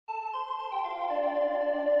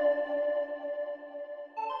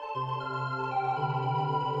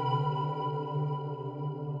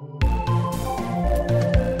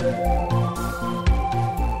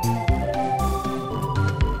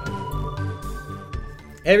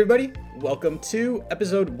Hey everybody, welcome to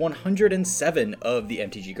episode 107 of the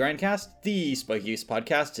MTG Grindcast, the spikiest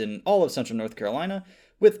podcast in all of Central North Carolina,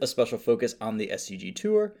 with a special focus on the SCG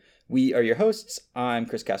Tour. We are your hosts. I'm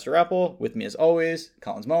Chris Castor-Apple. With me as always,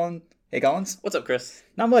 Collins Mullen. Hey Collins. What's up, Chris?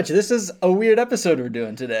 Not much. This is a weird episode we're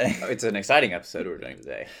doing today. It's an exciting episode we're doing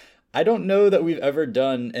today. I don't know that we've ever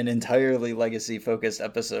done an entirely legacy-focused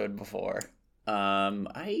episode before.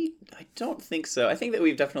 I don't think so. I think that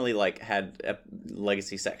we've definitely had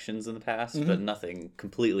legacy sections in the past, but nothing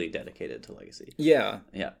completely dedicated to legacy. Yeah.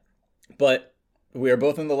 Yeah. But we are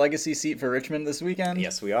both in the legacy seat for Richmond this weekend.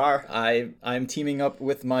 Yes, we are. I'm teaming up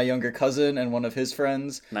with my younger cousin and one of his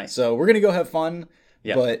friends. Nice. So we're gonna go have fun.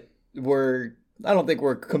 Yeah. But I don't think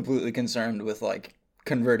we're completely concerned with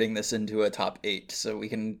converting this into a top 8, so we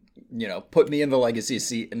can, put me in the legacy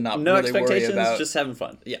seat and not no really worry expectations, about just having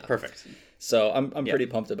fun. Yeah. Perfect. So I'm pretty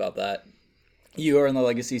pumped about that. You are in the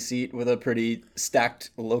legacy seat with a pretty stacked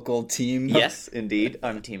local team. Yes, indeed.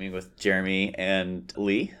 I'm teaming with Jeremy and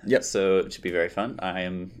Lee. Yep. So it should be very fun.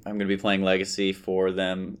 I'm going to be playing legacy for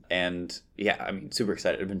them, and yeah, I'm super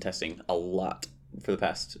excited. I've been testing a lot for the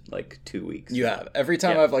past 2 weeks. You have. Every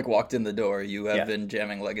time Yeah. I've walked in the door, you have Yeah. been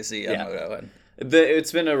jamming legacy Yeah. Moto. And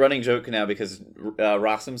It's been a running joke now because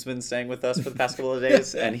Rossum's been staying with us for the past couple of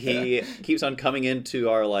days, and he keeps on coming into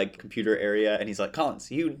our computer area, and he's like, "Collins,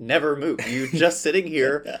 you never move. You just sitting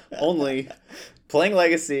here, only playing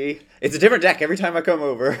Legacy. It's a different deck every time I come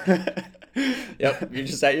over." Yep, you're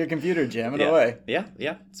just at your computer jamming yeah. away.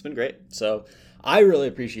 Yeah, it's been great. So I really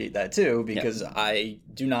appreciate that too, because I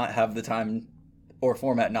do not have the time or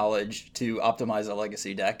format knowledge to optimize a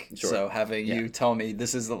legacy deck. Sure. So having you tell me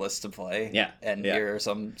this is the list to play, and here are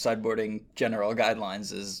some sideboarding general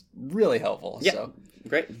guidelines is really helpful. Yeah, so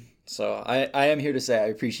great. So I am here to say I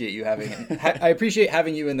appreciate you having I appreciate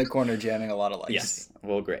having you in the corner jamming a lot of legacy. Yes,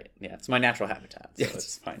 well, great. Yeah, it's my natural habitat, so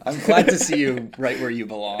it's fine. I'm glad to see you right where you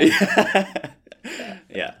belong.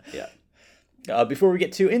 Yeah. Before we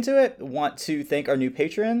get too into it, want to thank our new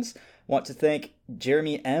patrons. Want to thank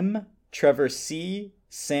Jeremy M., Trevor C.,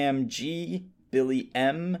 Sam G., Billy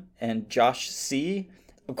M., and Josh C.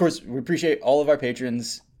 Of course, we appreciate all of our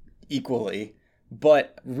patrons equally,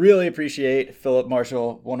 but really appreciate Philip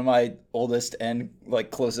Marshall, one of my oldest and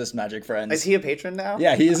closest Magic friends. Is he a patron now?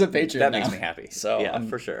 Yeah, he is a patron That now. makes me happy. So yeah, I'm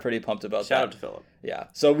for sure. pretty pumped about Shout that. out to Philip. Yeah.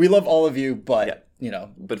 So we love all of you, but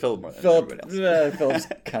But Philip more than everybody else. Philip's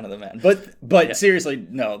kind of the man. But seriously,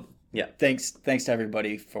 no. Yeah. Thanks to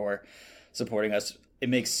everybody for supporting us. It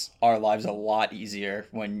makes our lives a lot easier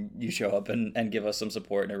when you show up and give us some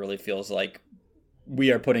support, and it really feels like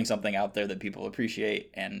we are putting something out there that people appreciate,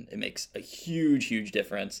 and it makes a huge, huge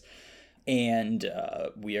difference. And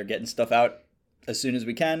we are getting stuff out as soon as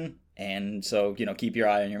we can. And so, keep your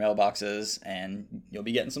eye on your mailboxes and you'll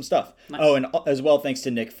be getting some stuff. Nice. Oh, and as well, thanks to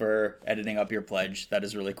Nick for editing up your pledge. That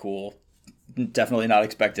is really cool. Definitely not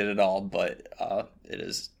expected at all, but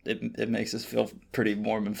it makes us feel pretty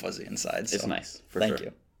warm and fuzzy inside. So it's nice. Thank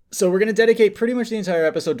you. So we're going to dedicate pretty much the entire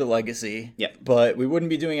episode to Legacy. Yep. But we wouldn't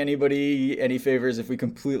be doing anybody any favors if we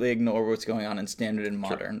completely ignore what's going on in Standard and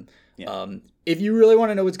Modern. Sure. Yeah. If you really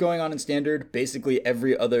want to know what's going on in Standard, basically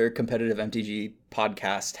every other competitive MTG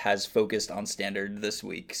podcast has focused on Standard this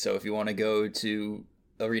week. So if you want to go to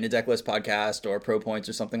Arena Decklist podcast or Pro Points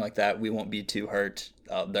or something like that, we won't be too hurt.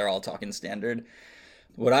 They're all talking Standard.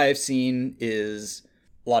 What I have seen is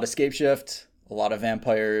a lot of Scapeshift, a lot of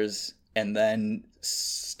Vampires, and then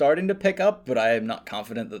starting to pick up, but I am not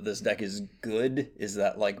confident that this deck is good, is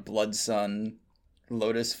that Blood Sun,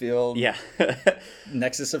 Lotus Field,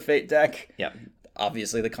 Nexus of Fate deck. Yeah.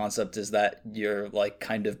 Obviously the concept is that you're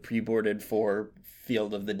kind of pre-boarded for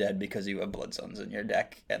Field of the Dead because you have Blood Suns in your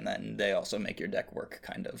deck, and then they also make your deck work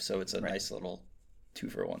kind of. So it's a nice little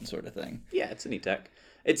 2-for-1 sort of thing. Yeah, it's a neat deck.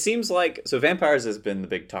 It seems so Vampires has been the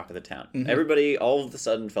big talk of the town. Mm-hmm. Everybody all of a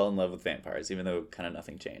sudden fell in love with Vampires, even though kind of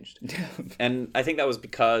nothing changed. And I think that was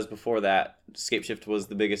because before that, Scapeshift was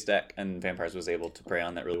the biggest deck, and Vampires was able to prey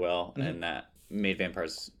on that really well, and that made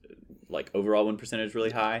Vampires overall win percentage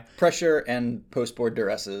really high. Pressure and post-board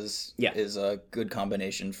duresses Yeah. is a good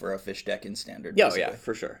combination for a fish deck in Standard. Yeah, yeah,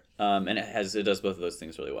 for sure. And it does both of those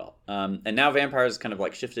things really well. And now Vampires kind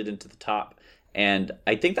of shifted into the top, and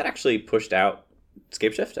I think that actually pushed out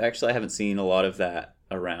Scapeshift. Actually, I haven't seen a lot of that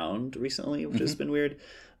around recently, which has been weird.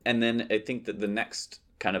 And then I think that the next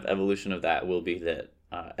kind of evolution of that will be that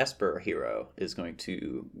Esper Hero is going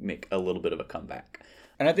to make a little bit of a comeback.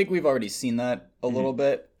 And I think we've already seen that a little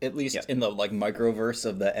bit, at least in the microverse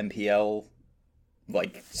of the MPL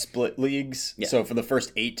like split leagues. Yeah. So for the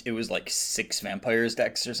first 8, it was like 6 vampires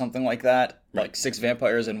decks or something like that. Like 6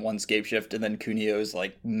 vampires and 1 Scapeshift, and then Kunio's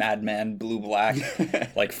like Madman blue black,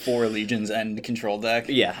 like 4 Legions and control deck.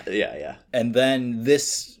 Yeah. And then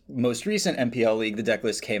this most recent MPL league, the deck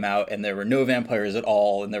list came out, and there were no vampires at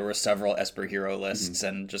all, and there were several Esper hero lists,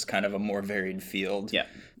 and just kind of a more varied field. Yeah.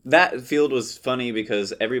 That field was funny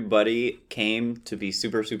because everybody came to be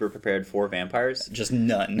super, super prepared for vampires. Just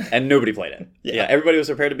none. And nobody played it. Yeah. Everybody was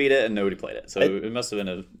prepared to beat it, and nobody played it. So it must have been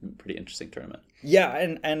a pretty interesting tournament. Yeah,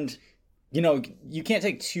 and you know, you can't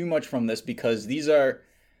take too much from this because these are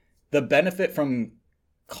the benefit from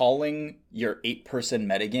calling your 8-person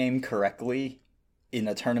metagame correctly in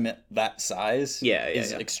a tournament that size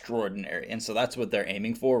is extraordinary. And so that's what they're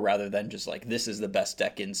aiming for, rather than just like, this is the best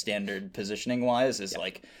deck in standard positioning wise, is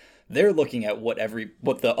like they're looking at what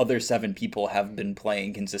the other 7 people have been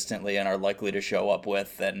playing consistently and are likely to show up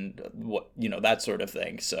with, and what, you know, that sort of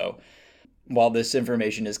thing. So while this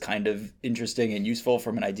information is kind of interesting and useful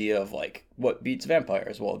from an idea of like what beats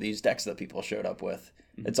vampires, well, these decks that people showed up with,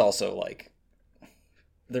 it's also like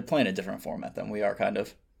they're playing a different format than we are, kind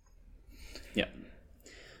of.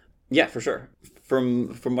 Yeah, for sure.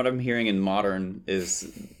 From what I'm hearing in Modern is,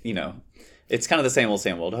 you know, it's kind of the same old.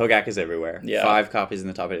 Hogak is everywhere. Yeah. 5 copies in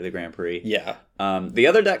the top 8 of the Grand Prix. Yeah. The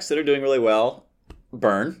other decks that are doing really well,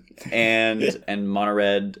 Burn and Mono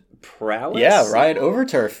Red Prowess. Yeah, Ryan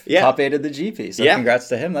Overturf. Yeah. Top 8 of the GP. So congrats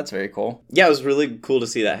to him. That's very cool. Yeah, it was really cool to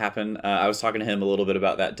see that happen. I was talking to him a little bit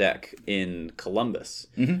about that deck in Columbus.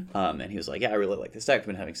 And he was like, yeah, I really like this deck. I've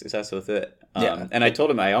been having success with it. And I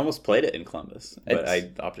told him I almost played it in Columbus, but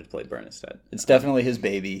I opted to play Burn instead. It's definitely his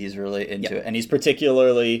baby. He's really into it. And he's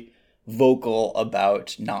particularly vocal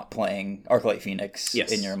about not playing Arclight Phoenix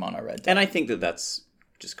in your mono red deck. And I think that that's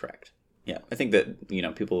just correct. Yeah, I think that, you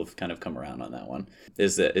know, people have kind of come around on that one,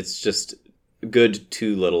 is that it's just good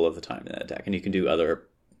too little of the time in that deck, and you can do other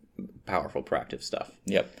powerful proactive stuff.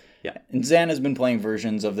 Yep. Yeah. And Zan has been playing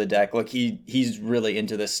versions of the deck. Like, he's really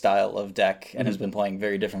into this style of deck and has been playing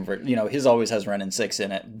very different you know, his always has Ren and 6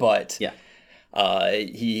 in it, but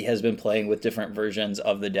he has been playing with different versions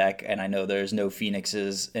of the deck, and I know there's no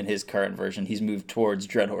Phoenixes in his current version. He's moved towards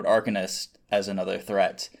Dreadhorde Arcanist as another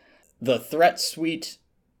threat. The threat suite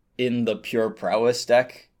in the pure prowess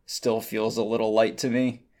deck still feels a little light to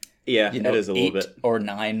me. Yeah, you know, it is a little bit. 8 or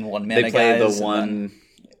 9 one-mana They play guys. the one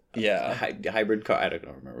hybrid card. I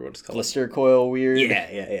don't remember what it's called. Blister Coil weird.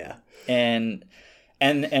 Yeah. And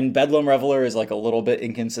Bedlam Reveler is like a little bit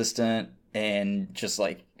inconsistent and just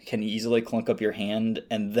like can easily clunk up your hand.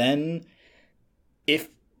 And then if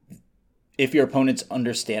your opponents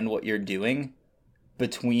understand what you're doing,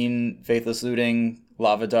 between Faithless Looting,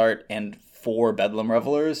 Lava Dart, and 4 Bedlam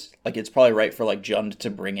Revelers, like, it's probably right for like Jund to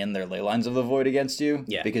bring in their Leylines of the Void against you.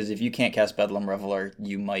 Yeah. Because if you can't cast Bedlam Reveler,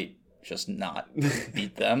 you might just not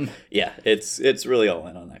beat them. Yeah, it's really all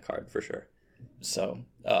in on that card for sure. So,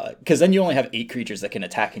 because then you only have 8 creatures that can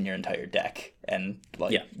attack in your entire deck, and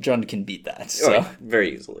like Jund can beat that. So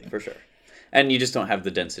very easily, for sure. And you just don't have the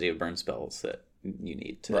density of burn spells that you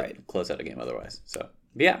need to close out a game otherwise. So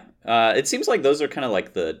yeah, it seems like those are kind of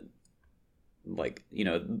like the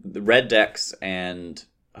red decks and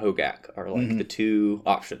Hogak are like the 2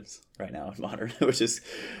 options right now in Modern, which is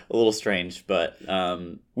a little strange, but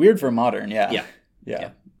weird for Modern. Yeah. Yeah.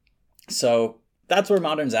 So that's where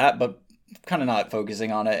Modern's at, but kind of not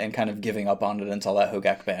focusing on it and kind of giving up on it until that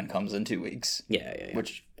Hogak ban comes in 2 weeks. Yeah.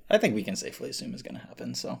 Which I think we can safely assume is going to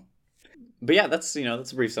happen. So, but yeah, that's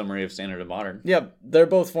a brief summary of Standard and Modern. Yeah, they're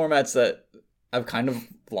both formats that I've kind of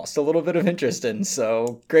lost a little bit of interest in.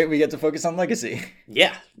 So great, we get to focus on Legacy.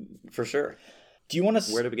 Yeah, for sure. Do you want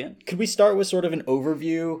to? Where to begin? Could we start with sort of an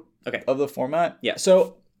overview of the format? Yeah.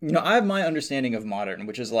 So, you know, I have my understanding of Modern,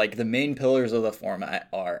 which is like the main pillars of the format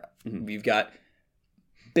are we've got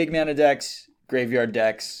big mana decks, graveyard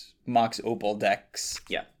decks, Mox Opal decks,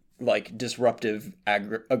 like disruptive,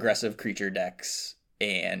 aggressive creature decks,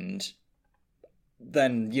 and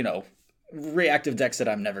then, you know, reactive decks that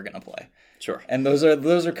I'm never gonna play. Sure. And those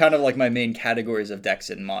are kind of like my main categories of decks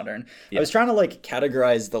in Modern. I was trying to like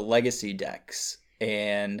categorize the Legacy decks,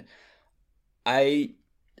 and I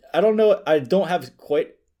don't know, I don't have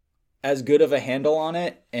quite as good of a handle on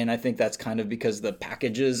it, and I think that's kind of because the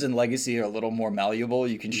packages in Legacy are a little more malleable.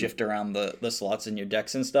 You can shift around the slots in your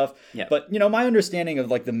decks and stuff. Yeah. But, you know, my understanding of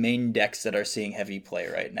like the main decks that are seeing heavy play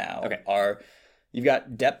right now are, you've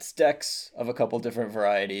got depths decks of a couple different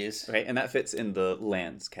varieties. Okay, and that fits in the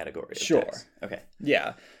lands category of Sure. decks. Okay.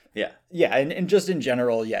 Yeah. And just in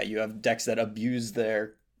general, you have decks that abuse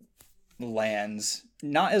their lands,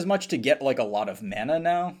 not as much to get like a lot of mana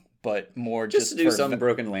now, but more Just to do for some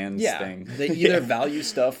broken lands yeah, thing. they either value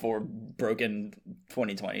stuff or broken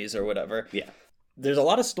 2020s or whatever. Yeah. There's a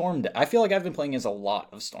lot of Storm I feel like I've been playing as a lot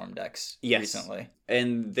of Storm decks Yes. recently.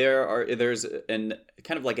 And there's an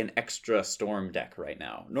kind of like an extra Storm deck right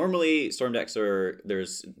now. Normally, Storm decks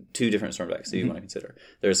there's two different Storm decks that you want to consider.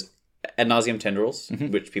 There's Ad Nauseam Tendrils,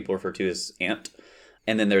 which people refer to as Ant.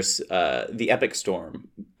 And then there's the Epic Storm,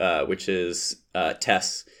 which is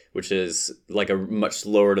Tess, which is like a much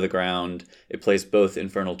lower to the ground. It plays both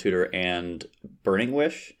Infernal Tutor and Burning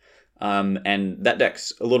Wish. And that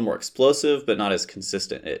deck's a little more explosive, but not as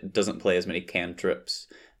consistent. It doesn't play as many cantrips,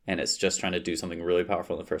 and it's just trying to do something really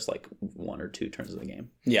powerful in the first like 1 or 2 turns of the game.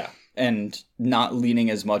 Yeah, and not leaning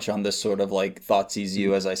as much on this sort of like Thoughtseize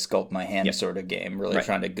you as I sculpt my hand sort of game. Really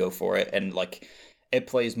trying to go for it, and like it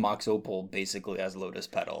plays Mox Opal basically as Lotus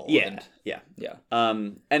Petal. Yeah.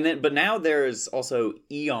 But now there's also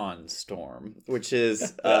Eon Storm, which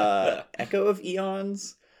is Echo of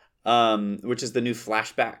Eons. Which is the new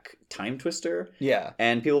flashback time twister. Yeah.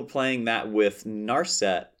 And people playing that with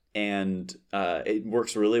Narset, and it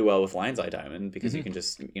works really well with Lion's Eye Diamond because you can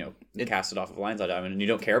just, cast it off of Lion's Eye Diamond and you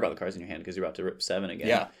don't care about the cards in your hand because you're about to rip 7 again.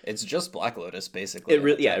 Yeah, it's just Black Lotus basically. It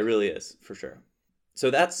really is, for sure.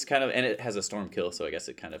 So that's kind of, and it has a Storm kill, so I guess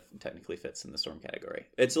it kind of technically fits in the Storm category.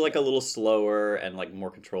 It's like a little slower and like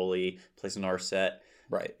more control-y, plays an Narset.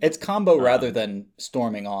 Right. Its combo rather than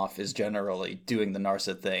storming off is generally doing the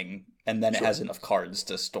Narset thing, and then it has enough cards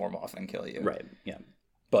to storm off and kill you. Right, yeah.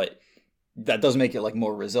 But that does make it like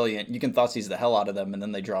more resilient. You can Thoughtseize the hell out of them, and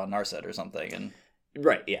then they draw a Narset or something. And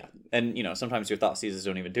right, yeah. And, sometimes your Thoughtseizes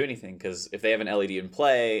don't even do anything, because if they have an LED in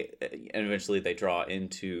play, and eventually they draw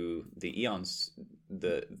into the Eons,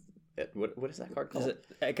 what is that card called? Is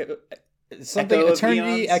it something Echo of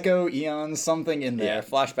Eternity, Eons? Echo, Eons, something in there. Yeah.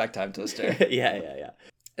 Flashback Time Twister. Yeah.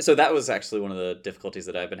 So that was actually one of the difficulties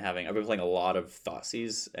that I've been having. I've been playing a lot of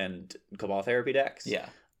Thoughtseize and Cabal Therapy decks. Yeah.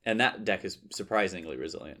 And that deck is surprisingly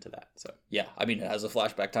resilient to that. So Yeah, I mean, it has a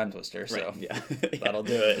Flashback Time Twister, so right. Yeah. that'll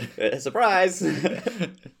do it. Surprise!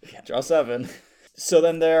 Draw 7. So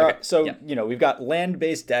then there are, we've got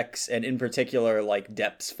land-based decks, and in particular, like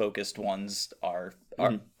depths-focused ones are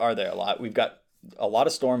there a lot. We've got a lot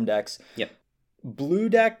of Storm decks. Yep. Blue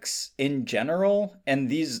decks in general, and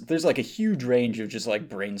there's like a huge range of just like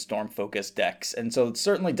brainstorm focused decks. And so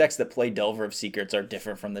certainly decks that play Delver of Secrets are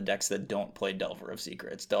different from the decks that don't play Delver of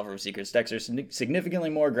Secrets. Delver of Secrets decks are significantly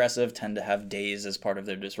more aggressive, tend to have Daze as part of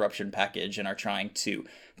their disruption package, and are trying to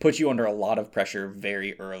put you under a lot of pressure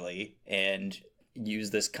very early and use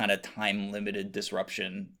this kind of time limited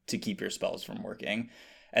disruption to keep your spells from working.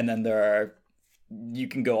 And then you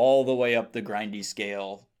can go all the way up the grindy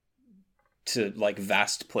scale to like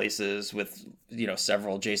vast places with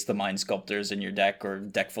several Jace the Mind Sculptors in your deck, or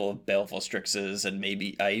deck full of Baleful Strixes, and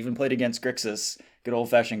maybe I even played against Grixis, good old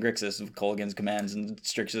fashioned Grixis with Kolaghan's Commands and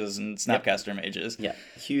Strixes and Snapcaster Mages. Yeah,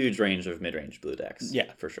 huge range of mid-range blue decks.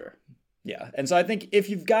 Yeah, for sure. Yeah, and so I think if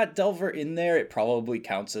you've got Delver in there, it probably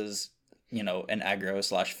counts as an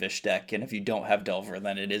aggro/fish deck, and if you don't have Delver,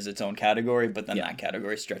 then it is its own category, but then that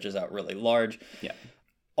category stretches out really large. Yeah,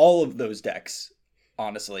 all of those decks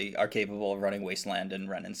honestly are capable of running Wasteland and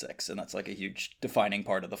Wrenn and 6, and that's like a huge defining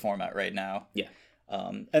part of the format right now. Yeah.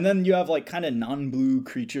 And then you have like kind of non-blue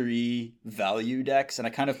creature-y value decks, and I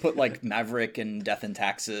kind of put like Maverick and Death and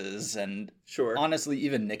Taxes, and honestly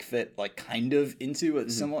even Nick Fit like kind of into it.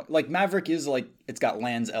 Similar, like Maverick is like, it's got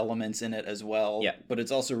lands elements in it as well, but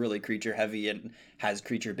it's also really creature heavy and has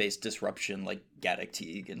creature-based disruption like Gaddock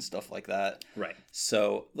Teague and stuff like that. Right.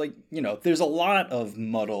 So like, there's a lot of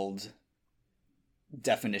muddled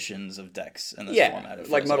definitions of decks in this format.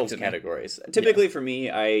 Like muddled categories. Typically for me,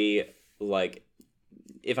 I like,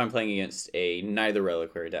 if I'm playing against a Knight of the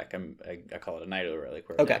Reliquary deck, I call it a Knight of the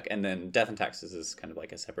Reliquary deck, and then Death and Taxes is kind of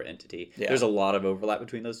like a separate entity. Yeah. There's a lot of overlap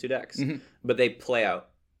between those two decks, but they play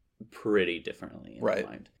out pretty differently in my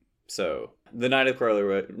mind. So the Knight of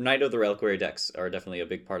the Reliquary decks are definitely a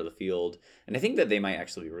big part of the field, and I think that they might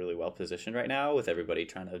actually be really well positioned right now with everybody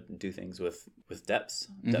trying to do things with depths.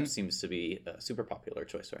 Depths seems to be a super popular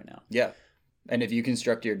choice right now. Yeah, and if you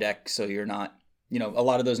construct your deck so you're not, a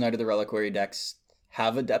lot of those Knight of the Reliquary decks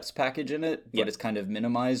have a depths package in it, but it's kind of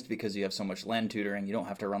minimized because you have so much land tutoring. You don't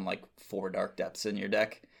have to run like 4 dark depths in your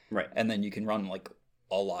deck, right? And then you can run like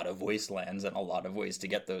a lot of wastelands and a lot of ways to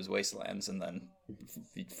get those wastelands, and then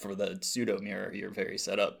for the pseudo mirror you're very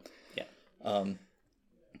set up. So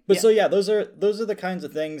those are the kinds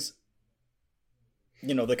of things,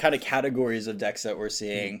 the kind of categories of decks that we're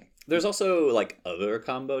seeing. There's also like other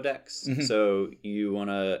combo decks. So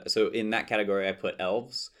in that category I put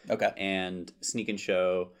Elves, and Sneak and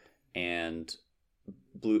Show, and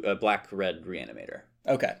black red Reanimator.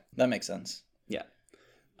 Okay, that makes sense. Yeah.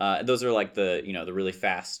 Those are like the the really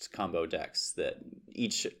fast combo decks that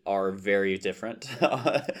each are very different,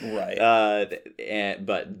 Right?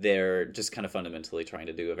 but they're just kind of fundamentally trying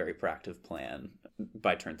to do a very proactive plan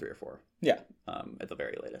by turn 3 or 4. Yeah. At the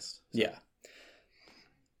very latest. So. Yeah.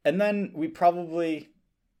 And then we probably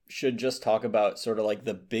should just talk about sort of like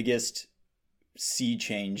the biggest sea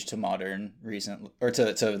change to Modern recently, or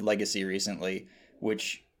to Legacy recently,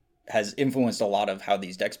 which has influenced a lot of how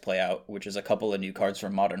these decks play out, which is a couple of new cards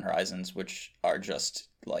from Modern Horizons, which are just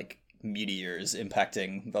like meteors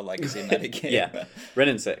impacting the Legacy metagame. Yeah, Wrenn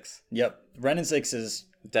and 6. Yep, Wrenn and 6 is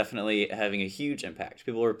definitely having a huge impact.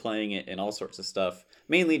 People are playing it in all sorts of stuff,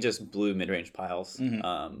 mainly just blue mid-range piles,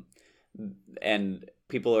 and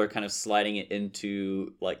people are kind of sliding it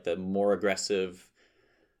into like the more aggressive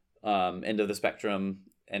end of the spectrum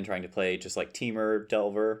and trying to play just like Temur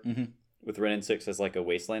Delver. With Wrenn and 6 as like a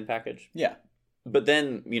wasteland package. Yeah. But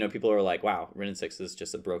then, people are like, wow, Wrenn and 6 is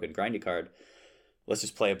just a broken grindy card. Let's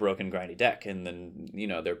just play a broken grindy deck. And then,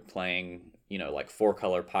 they're playing, like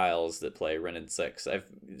 4-color piles that play Wrenn and 6. I've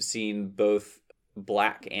seen both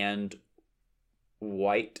black and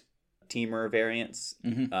white Temur variants.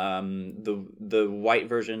 The white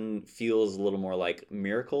version feels a little more like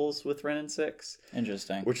Miracles with Wrenn and 6.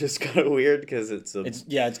 Interesting. Which is kind of weird because it's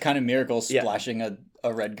kind of Miracles splashing a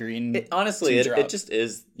red-green. Honestly, it just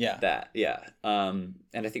is that. Yeah. And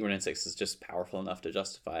I think Wrenn and 6 is just powerful enough to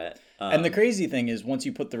justify it. And the crazy thing is, once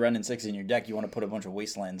you put the Wrenn and 6 in your deck, you want to put a bunch of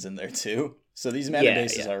Wastelands in there too. So these mana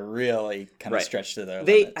bases are really kind of stretched to their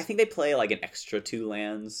limits. I think they play like an extra 2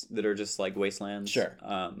 lands that are just like Wastelands. Sure.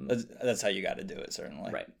 That's how you got to do it,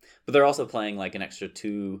 certainly. Right. But they're also playing like an extra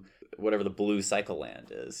 2, whatever the blue cycle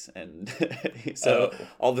land is. And so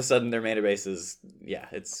all of a sudden their mana base is,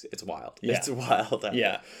 it's wild. Yeah. It's wild.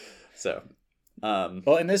 Yeah. So.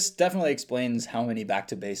 Well, and this definitely explains how many back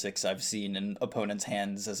to basics I've seen in opponents'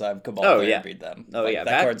 hands as I've Cabal beat them.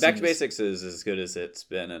 Back to basics is as good as it's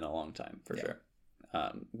been in a long time for sure.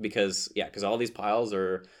 Because all these piles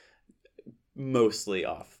are mostly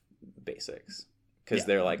off basics. Because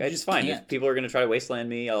they're like, it's fine. If people are going to try to wasteland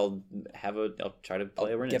me, I'll try to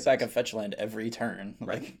play a Wrenn and 6. Get back a fetch land every turn.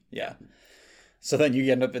 Right. Yeah. So then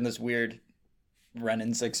you end up in this weird Wrenn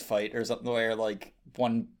and 6 fight or something where like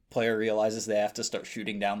one player realizes they have to start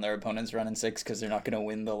shooting down their opponent's Wrenn and 6 because they're not going to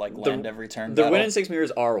win the land every turn. The Wrenn and 6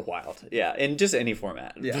 mirrors are wild, in just any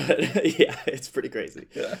format. Yeah, but, it's pretty crazy.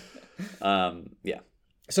 Yeah.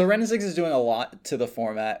 So Wrenn and 6 is doing a lot to the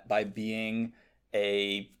format by being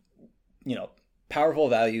a powerful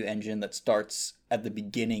value engine that starts at the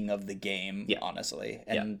beginning of the game, honestly.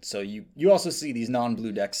 And so you also see these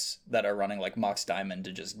non-blue decks that are running like Mox Diamond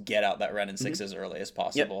to just get out that Wrenn and 6 as early as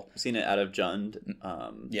possible. I've seen it out of Jund,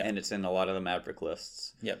 and it's in a lot of the Maverick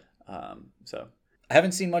lists. So I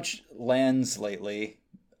haven't seen much lands lately.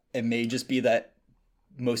 It may just be that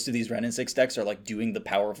most of these Wrenn and 6 decks are like doing the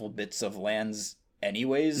powerful bits of lands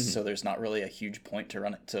anyways, so there's not really a huge point to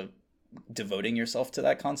run it to devoting yourself to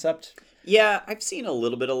that concept. Yeah, I've seen a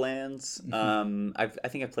little bit of lands. I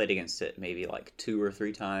think I've played against it maybe like 2 or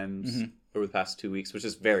 3 times over the past 2 weeks, which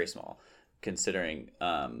is very small considering.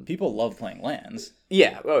 People love playing lands.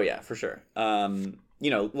 Yeah, for sure.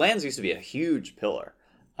 Lands used to be a huge pillar,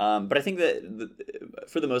 but I think that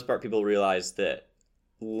for the most part, people realized that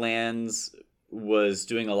lands was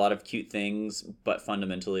doing a lot of cute things, but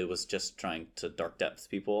fundamentally was just trying to dark depth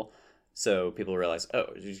people. So people realize,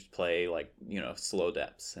 you should play like, slow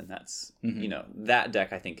depths. And that's, that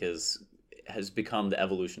deck I think has become the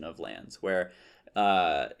evolution of lands where,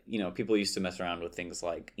 people used to mess around with things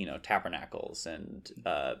like, Tabernacles and,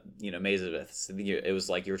 Maze of Myths. It was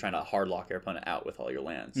like you were trying to hard lock your opponent out with all your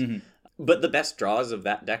lands. But the best draws of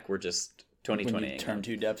that deck were just 2020. Turn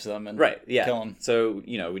 2 depths them and kill them. So,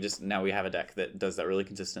 we have a deck that does that really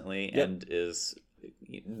consistently and is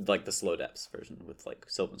like the slow depths version with like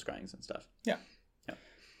Sylvan Scryings and stuff. Yeah.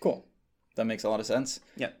 Cool. That makes a lot of sense.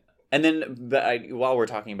 Yeah. And then while we're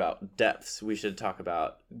talking about depths, we should talk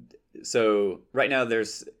about, so right now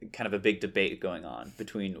there's kind of a big debate going on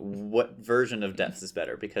between what version of depths is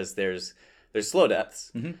better, because there's slow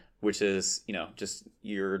depths, which is, just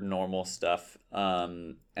your normal stuff.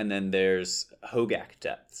 And then there's Hogak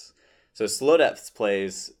depths. So slow depths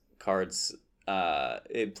plays cards,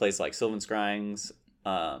 it plays like Sylvan Scryings,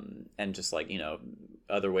 and just like,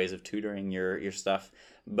 other ways of tutoring your stuff.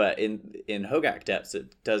 But in Hogak depths,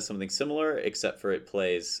 it does something similar, except for it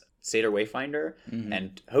plays Satyr Wayfinder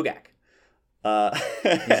and Hogak.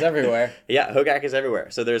 He's everywhere. Yeah, Hogak is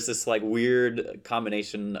everywhere. So there's this like weird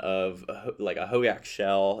combination of like a Hogak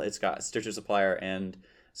shell. It's got Stitcher Supplier and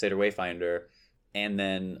Satyr Wayfinder, and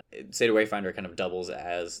then Satyr Wayfinder kind of doubles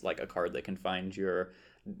as like a card that can find your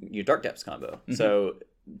Dark Depths combo. So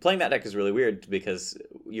playing that deck is really weird because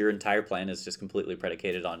your entire plan is just completely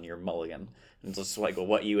predicated on your mulligan. And it's just like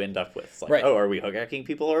what you end up with. It's like, oh, are we Hogacking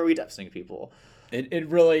people or are we Depthsing people? It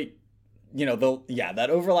really, that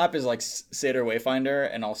overlap is like Satyr Wayfinder,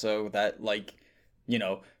 and also that like,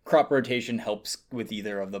 crop rotation helps with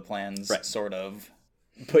either of the plans, sort of.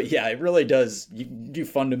 But yeah, it really does. You do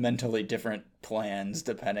fundamentally different plans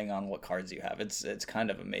depending on what cards you have. It's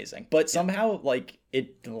kind of amazing. But somehow, like,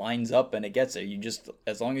 it lines up and it gets there. You just,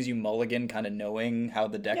 as long as you mulligan kind of knowing how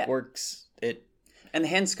the deck works, it... And the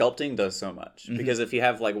hand sculpting does so much. Because if you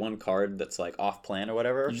have, like, one card that's, like, off plan or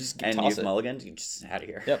whatever, and you've mulliganed, you just out of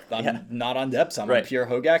here. Yep, I'm not on depths. I'm on pure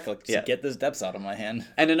Hogak. Like, get this depths out of my hand.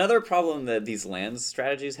 And another problem that these lands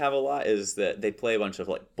strategies have a lot is that they play a bunch of,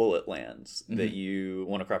 like, bullet lands that you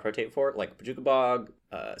want to crop rotate for, like Bojuka Bog,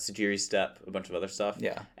 Sejiri Step, a bunch of other stuff.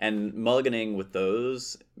 Yeah. And mulliganing with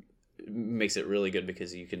those makes it really good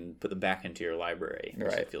because you can put them back into your library,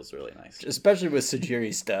 which feels really nice. Especially with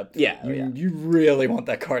Sejiri Step. Yeah, you really want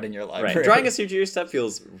that card in your library. Right. Drawing a Sejiri Step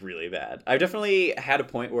feels really bad. I've definitely had a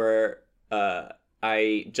point where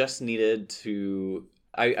I just needed to...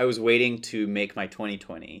 I was waiting to make my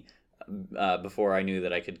 2020 before I knew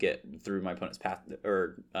that I could get through my opponent's path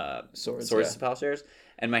or swords to plowshares.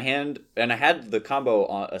 And my hand... And I had the combo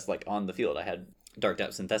on the field. I had Dark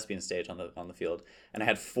Depths and Thespian Stage on the field, and I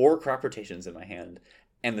had 4 crop rotations in my hand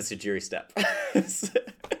and the Sejiri Step.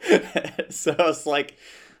 So I was like,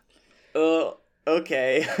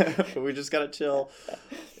 okay, we just gotta chill.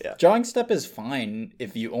 Yeah. Drawing Step is fine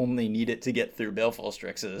if you only need it to get through Baleful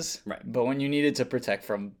Strixes. Right. But when you need it to protect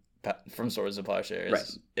from Swords to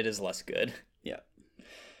Plowshares, it is less good. Yeah.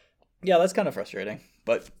 Yeah, that's kind of frustrating,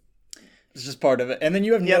 but it's just part of it. And then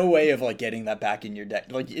you have no way of like getting that back in your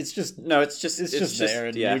deck. Like it's just there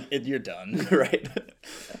and you're done. Right.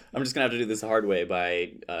 I'm just gonna have to do this the hard way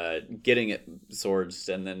by getting it swords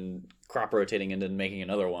and then crop rotating and then making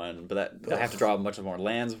another one. But I have to draw a bunch of more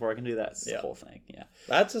lands before I can do that. It's the whole thing. Yeah.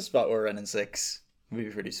 That's a spot where Wrenn and 6 would be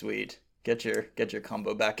pretty sweet. Get your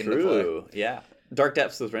combo back into play. True. Yeah. Dark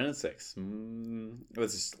Depths with Wrenn and 6. It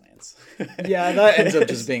was just lands. Yeah, that ends up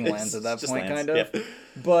just being lands at that point, lands. kind of. Yeah.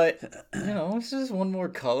 But, it's just one more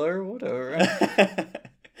color, whatever.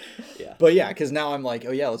 Yeah. But yeah, because now I'm like,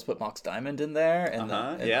 let's put Mox Diamond in there. And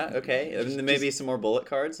okay. And then maybe some more bullet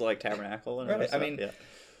cards like Tabernacle and other stuff.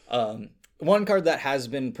 I mean, one card that has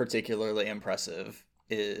been particularly impressive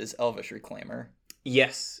is Elvish Reclaimer.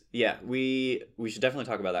 Yes. Yeah. We should definitely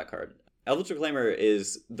talk about that card. Elvish Reclaimer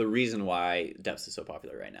is the reason why Depths is so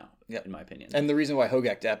popular right now, in my opinion. And the reason why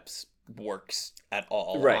Hogak Depths works at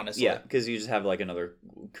all, honestly. Yeah, because you just have like another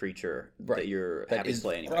creature that you're happy to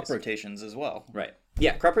play anyways. Crop rotations as well. Right.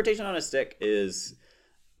 Yeah, crop rotation on a stick is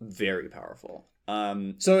very powerful.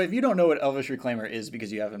 So if you don't know what Elvish Reclaimer is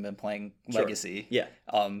because you haven't been playing Legacy,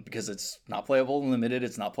 because it's not playable in Limited,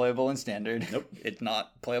 it's not playable in Standard, it's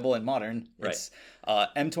not playable in Modern. Right. It's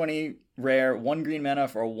M20 rare, 1 green mana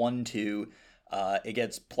for a 1/2. It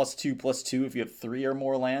gets +2/+2 if you have 3 or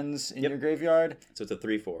more lands in your graveyard. So it's a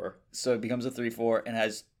 3/4. So it becomes a 3/4 and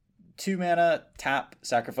has 2 mana, tap,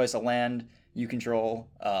 sacrifice a land you control,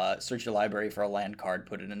 search your library for a land card,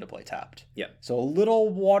 put it into play tapped. Yeah. So a little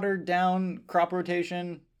watered down crop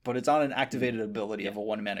rotation, but it's on an activated ability of a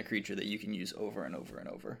 1 mana creature that you can use over and over and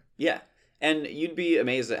over. Yeah. And you'd be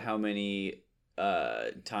amazed at how many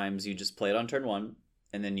times you just play it on turn 1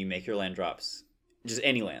 and then you make your land drops. Just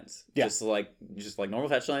any lands. Yeah. Just like normal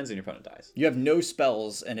fetch lands and your opponent dies. You have no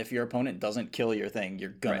spells, and if your opponent doesn't kill your thing, you're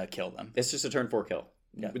gonna kill them. It's just a turn 4 kill.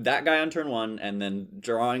 Yeah. That guy on turn 1, and then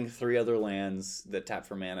drawing 3 other lands that tap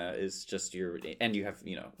for mana is just your... And you have,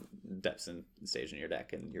 Depths and Stage in your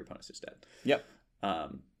deck, and your opponent's just dead. Yep.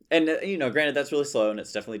 And, granted, that's really slow, and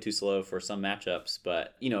it's definitely too slow for some matchups,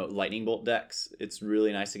 but, Lightning Bolt decks, it's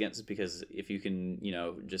really nice against it because if you can,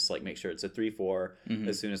 just, like, make sure it's a 3/4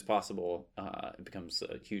 as soon as possible, it becomes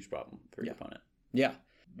a huge problem for your opponent. Yeah.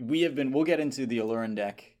 We'll get into the Aluren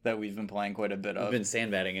deck that we've been playing quite a bit of. We've been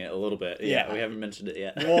sandbagging it a little bit. Yeah, we haven't mentioned it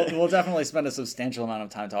yet. we'll definitely spend a substantial amount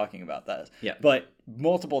of time talking about that. Yeah. But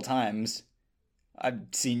multiple times, I've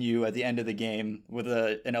seen you at the end of the game with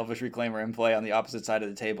an Elvish Reclaimer in play on the opposite side of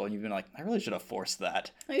the table, and you've been like, I really should have forced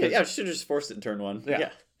that. Yeah, I should have just forced it in turn 1.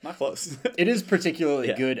 Yeah. Not close. It is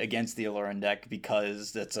particularly good against the Aluren deck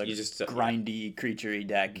because it's a grindy, creature-y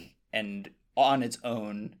deck, and on its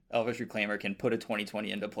own, Elvish Reclaimer can put a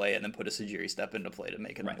 20/20 into play and then put a Sejiri Step into play to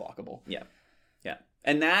make it unblockable. Yeah. Yeah.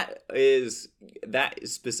 And that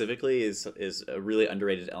specifically is a really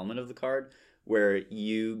underrated element of the card where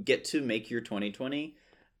you get to make your 20/20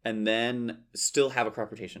 and then still have a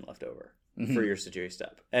crop rotation left over for your Sejiri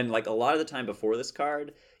step. And like a lot of the time before this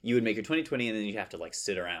card, you would make your 20/20 and then you'd have to like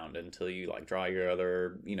sit around until you like draw your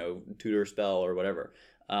other, tutor spell or whatever.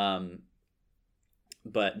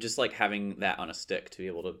 But just like having that on a stick to be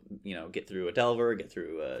able to, get through a Delver, get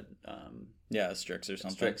through a Strix or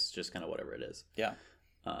something. Strix, just kind of whatever it is. Yeah.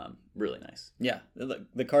 Really nice. Yeah.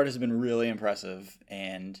 The card has been really impressive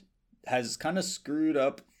and has kind of screwed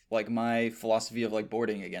up like my philosophy of like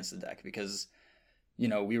boarding against the deck because,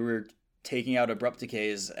 we were taking out Abrupt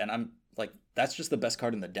Decays and I'm like, that's just the best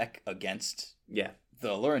card in the deck against the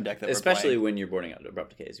Aluren deck that especially we're playing. when you're boarding out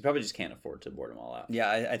Abrupt Decays. You probably just can't afford to board them all out.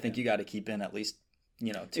 Yeah, I think you got to keep in at least,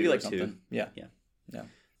 two maybe or like something. 2. Yeah.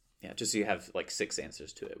 Yeah, just so you have like 6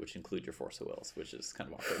 answers to it, which include your Force of Wills, which is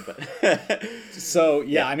kind of awkward. But So,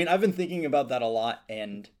 I mean, I've been thinking about that a lot.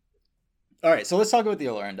 And all right, so let's talk about the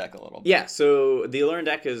Aluren deck a little bit. Yeah, so the Aluren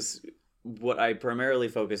deck is what I primarily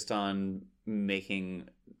focused on making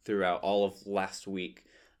throughout all of last week,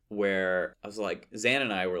 where I was like, Zan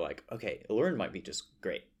and I were like, okay, Aluren might be just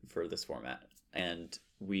great for this format. And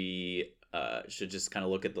we should just kind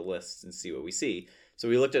of look at the lists and see what we see. So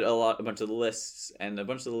we looked at a bunch of the lists, and a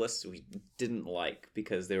bunch of the lists we didn't like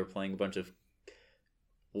because they were playing a bunch of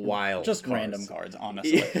wild just cards. Random cards,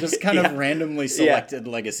 honestly. Just kind of randomly selected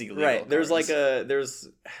legacy legal right. There's cards.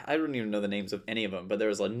 I don't even know the names of any of them, but there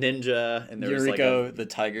was a ninja and there was Yuriko, the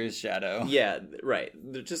Tiger's Shadow. Yeah, right.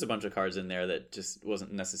 There's just a bunch of cards in there that just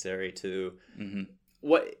wasn't necessary to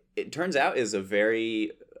what it turns out is a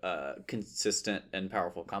very consistent and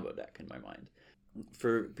powerful combo deck in my mind.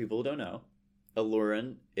 For people who don't know,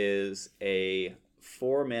 Aluren is a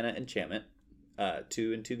 4 mana enchantment,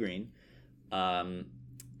 2 and 2 green.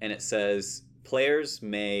 And it says players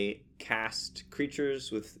may cast creatures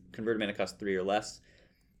with converted mana cost 3 or less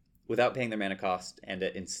without paying their mana cost and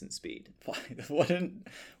at instant speed. What an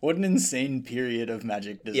insane period of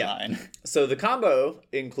Magic design. Yeah. So the combo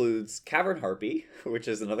includes Cavern Harpy, which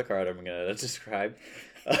is another card I'm going to describe.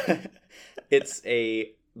 It's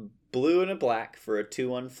a blue and a black for a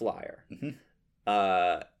 2/1 flyer.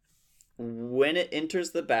 When it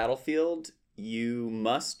enters the battlefield, you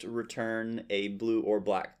must return a blue or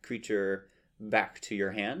black creature back to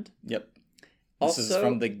your hand. Yep. Also, this is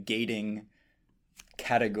from the gating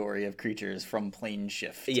category of creatures from Plane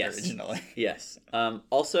Shift originally. Yes.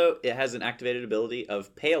 Also, it has an activated ability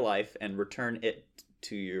of pay a life and return it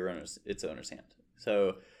to its owner's hand.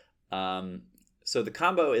 So, so the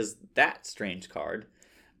combo is that strange card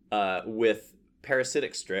with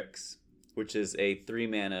Parasitic Strix, which is a 3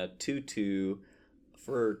 mana 2/2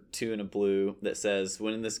 for 2 and a blue that says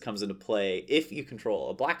when this comes into play, if you control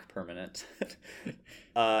a black permanent,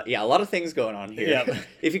 a lot of things going on here. Yep.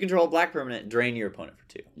 If you control a black permanent, drain your opponent for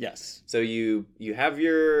 2. Yes. So you have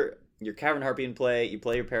your Cavern Harpy in play, you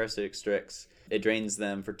play your Parasitic Strix, it drains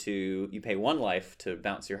them for 2, you pay 1 life to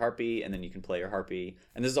bounce your Harpy, and then you can play your Harpy,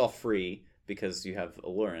 and this is all free because you have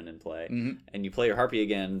Aluren in play, and you play your Harpy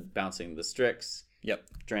again, bouncing the Strix,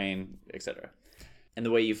 drain, etc. And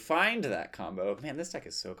the way you find that combo, man, this deck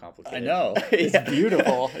is so complicated. I know. It's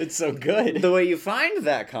beautiful. It's so good. The way you find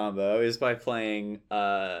that combo is by playing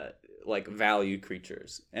like valued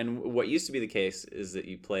creatures. And what used to be the case is that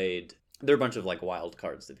you played... There are a bunch of like wild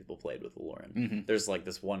cards that people played with Aluren. There's like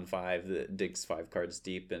this 1/5 that digs 5 cards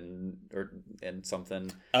deep and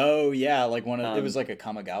something. Oh yeah, like one of it was like a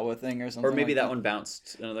Kamigawa thing or something. Or maybe like that one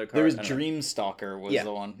bounced another card. There was Dreamstalker was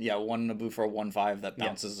the one. Yeah, 1 in a blue for a 1/5 that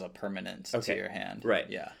bounces a permanent to your hand. Right.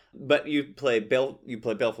 Yeah. But you play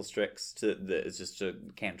Baleful Strix it's just a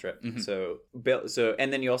cantrip. So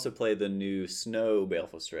and then you also play the new Snow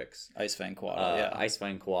Baleful Strix. Icefang Quaddle,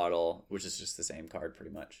 Icefang Quaddle, which is just the same card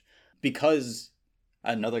pretty much. Because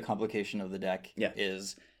another complication of the deck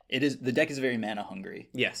is the deck is very mana hungry.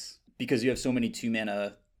 Yes. Because you have so many 2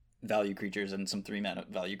 mana value creatures and some 3 mana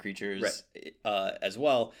value creatures as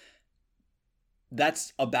well.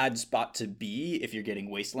 That's a bad spot to be if you're getting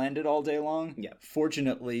wastelanded all day long. Yeah.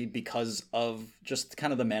 Fortunately, because of just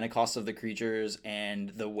kind of the mana cost of the creatures and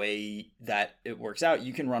the way that it works out,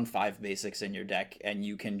 you can run 5 basics in your deck and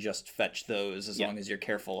you can just fetch those as long as you're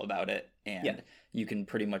careful about it. And you can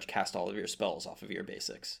pretty much cast all of your spells off of your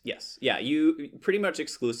basics. Yes. Yeah, you pretty much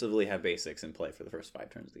exclusively have basics in play for the first 5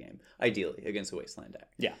 turns of the game, ideally, against a wasteland deck.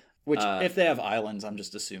 Yeah. Which, if they have islands, I'm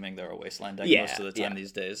just assuming they're a wasteland deck most of the time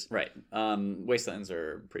these days. Right. Wastelands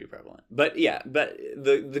are pretty prevalent. But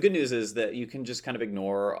the good news is that you can just kind of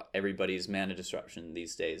ignore everybody's mana disruption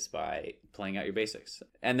these days by playing out your basics.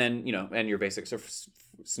 And then, and your basics are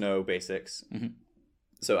Snow basics.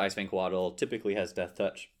 So Icefang Quaddle typically has Death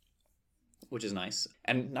Touch. which is nice.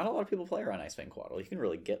 And not a lot of people play around Ice-Fang Quaddle. You can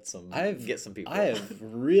really get some people. I have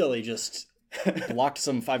really just blocked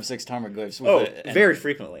some 5/6 Tarmogoyfs with it. Very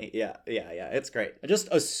frequently. Yeah. It's great. Just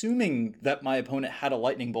assuming that my opponent had a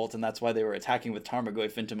Lightning Bolt and that's why they were attacking with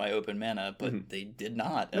Tarmogoyf into my open mana, but they did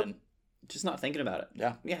not. Nope. And just not thinking about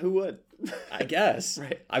it. Yeah, who would? I guess.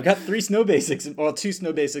 Right. I've got 3 snow basics, well, 2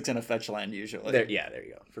 snow basics and a fetch land usually. There you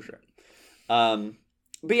go, for sure.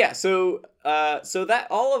 But yeah, so that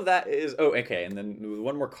all of that is okay, and then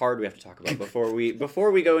one more card we have to talk about before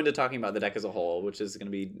we go into talking about the deck as a whole, which is going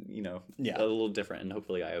to be a little different and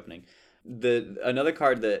hopefully eye opening. Another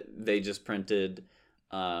card that they just printed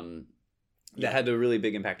that had a really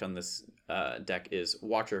big impact on this deck is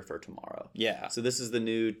Watcher for Tomorrow. Yeah. So this is the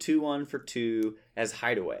new 2/1 for 2 as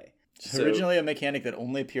Hideaway. So, originally a mechanic that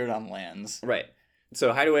only appeared on lands. Right.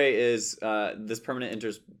 So Hideaway is this permanent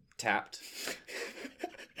enters tapped.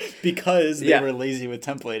 Because they were lazy with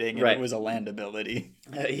templating and right. It was a land ability.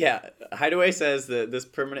 Hideaway says that this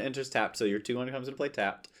permanent enters tapped, so your 2/1 comes into play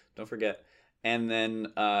tapped. Don't forget. And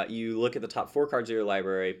then you look at the top 4 cards of your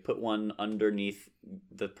library, put one underneath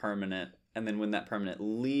the permanent, and then when that permanent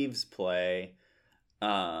leaves play,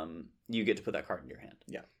 you get to put that card in your hand.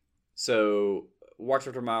 Yeah. So Watch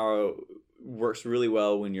for Tomorrow works really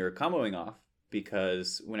well when you're comboing off,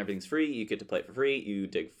 because when everything's free, you get to play it for free. You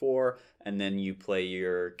dig 4, and then you play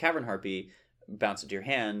your Cavern Harpy, bounce it to your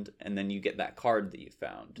hand, and then you get that card that you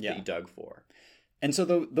found that you dug for. And so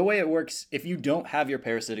the way it works, if you don't have your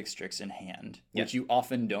Parasitic Strix in hand, which you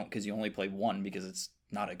often don't because you only play 1 because it's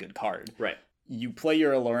not a good card. Right. You play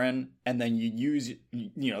your Aluren, and then you use,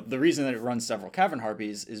 the reason that it runs several Cavern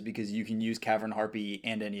Harpies is because you can use Cavern Harpy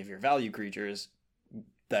and any of your value creatures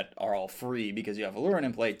that are all free because you have Aluren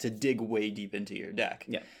in play to dig way deep into your deck.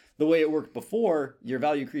 Yeah. The way it worked before, your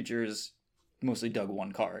value creatures mostly dug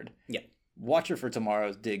 1 card. Yeah. Watcher for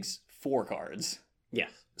Tomorrow digs 4 cards. Yeah.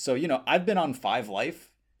 So, I've been on 5 life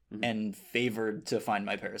and favored to find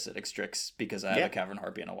my Parasitic Strix because I have a Cavern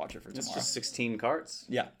Harpy and a Watcher for Tomorrow. It's just 16 cards.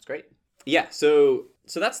 Yeah. It's great. Yeah, so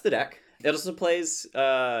that's the deck. It also plays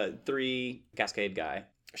 3 Cascade Guy.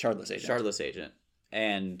 Shardless Agent.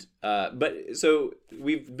 And but so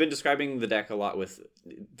we've been describing the deck a lot with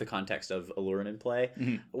the context of Aluren in play.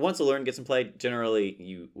 Mm-hmm. Once Aluren gets in play, generally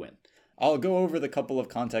you win. I'll go over the couple of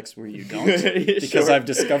contexts where you don't because I've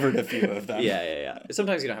discovered a few of them. Yeah.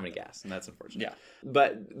 Sometimes you don't have any gas, and that's unfortunate. Yeah.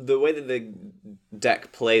 But the way that the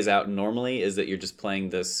deck plays out normally is that you're just playing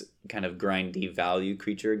this kind of grindy value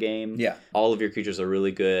creature game. Yeah. All of your creatures are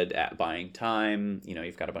really good at buying time.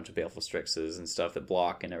 You've got a bunch of Baleful Strixes and stuff that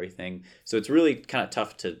block and everything. So it's really kind of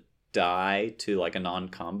tough to die to like a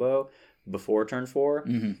non-combo before turn 4.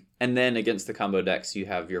 Mm-hmm. And then against the combo decks, you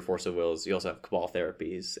have your Force of Wills. You also have Cabal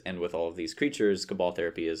Therapies. And with all of these creatures, Cabal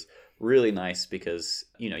Therapy is really nice because,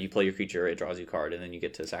 you play your creature, it draws you a card, and then you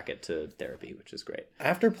get to sack it to Therapy, which is great.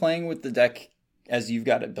 After playing with the deck as you've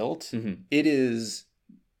got it built, it is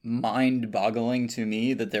mind-boggling to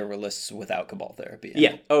me that there were lists without Cabal Therapy.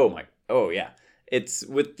 Yeah. Oh, yeah. It's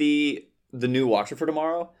with the new Watcher for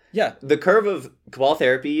Tomorrow. Yeah. The curve of Cabal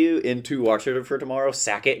Therapy you into Watcher for Tomorrow,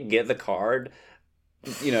 sack it, get the card...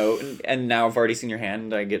 and now I've already seen your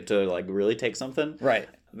hand, I get to like really take something. Right.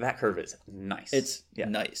 That curve is nice. It's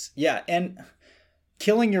nice. Yeah, and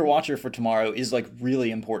killing your Watcher for Tomorrow is like really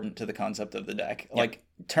important to the concept of the deck. Yeah. Like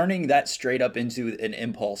turning that straight up into an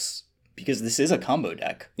impulse, because this is a combo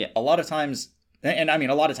deck. Yeah. A lot of times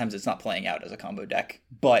it's not playing out as a combo deck,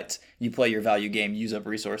 but you play your value game, use up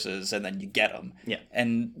resources, and then you get them. Yeah.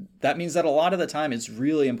 And that means that a lot of the time it's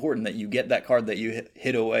really important that you get that card that you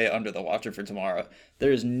hid away under the Watcher for Tomorrow.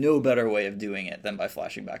 There is no better way of doing it than by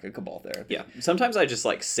flashing back a Cabal Therapy. Yeah. Sometimes I just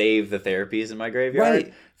like save the therapies in my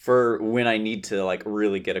graveyard for when I need to like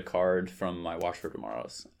really get a card from my Watch for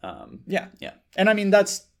Tomorrows. Yeah. Yeah. And I mean,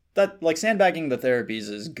 that like sandbagging the therapies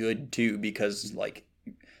is good too, because like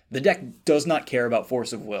the deck does not care about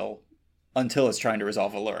Force of Will until it's trying to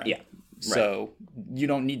resolve Aluren. Yeah. Right. So you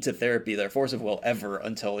don't need to therapy their Force of Will ever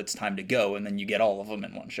until it's time to go, and then you get all of them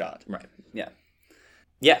in one shot. Right. Yeah.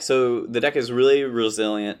 Yeah, so the deck is really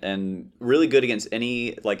resilient and really good against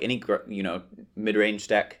any mid-range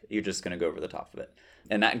deck. You're just going to go over the top of it.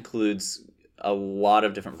 And that includes a lot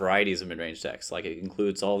of different varieties of mid-range decks. Like it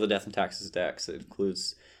includes all the Death and Taxes decks. It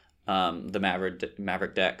includes the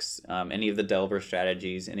Maverick decks, any of the Delver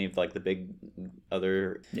strategies, any of like the big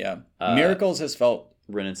other Miracles has felt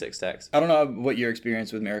Wrenn and 6 decks. I don't know what your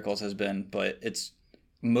experience with Miracles has been, but it's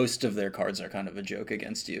most of their cards are kind of a joke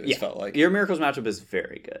against you. It's felt like your Miracles matchup is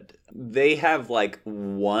very good. They have like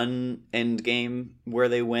one end game where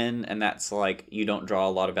they win, and that's like you don't draw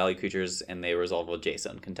a lot of value creatures and they resolve with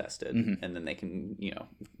Jason contested, and then they can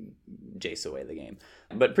Jace away the game.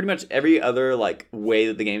 But pretty much every other like way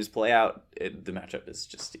that the games play out, the matchup is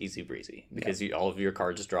just easy breezy because all of your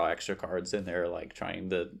cards draw extra cards and they're like trying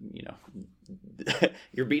to,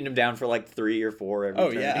 you're beating them down for like 3 or 4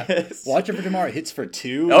 every turn. Yeah. Watch it for tomorrow. Hits for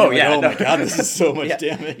 2. Oh yeah. Oh my god, this is so much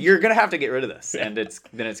damage. You're gonna have to get rid of this, and it's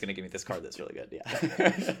gonna give me this card that's really good.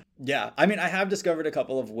 Yeah. Yeah. I mean, I have discovered a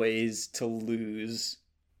couple of ways to lose.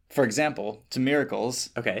 For example, to Miracles.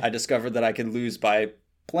 Okay. I discovered that I could lose by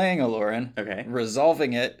playing Aloran. Okay.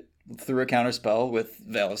 Resolving it through a counterspell with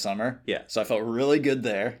Veil of Summer. Yeah. So I felt really good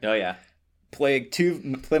there. Oh yeah. Play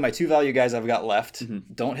my 2 value guys I've got left.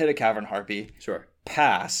 Mm-hmm. Don't hit a Cavern Harpy. Sure.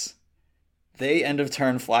 Pass. They end of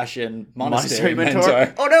turn flash in Monastery Mentor.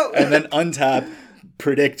 Mentor. Oh no! And then untap,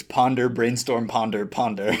 predict, ponder, brainstorm, ponder.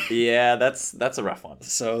 Yeah, that's a rough one.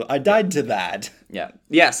 So I died to that. Yeah.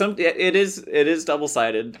 It is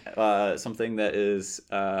double-sided. Something that is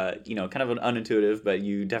kind of an unintuitive, but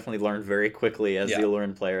you definitely learn very quickly as the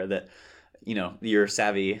Aloran player that your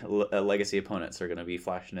savvy legacy opponents are going to be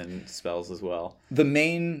flashing in spells as well. The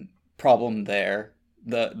main problem there,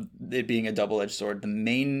 it being a double-edged sword, the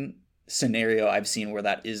main scenario I've seen where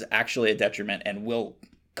that is actually a detriment and will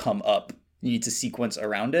come up, you need to sequence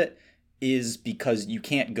around it, is because you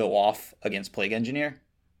can't go off against Plague Engineer.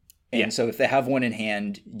 And so if they have one in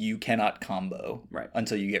hand, you cannot combo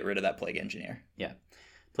until you get rid of that Plague Engineer. Yeah.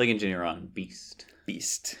 Plague Engineer on Beast.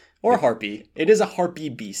 Or Harpy. It is a Harpy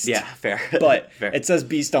Beast. Yeah, fair. But fair. It says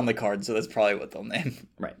Beast on the card, so that's probably what they'll name.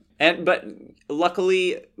 Right. But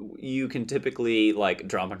luckily, you can typically like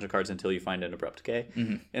draw a bunch of cards until you find an Abrupt Decay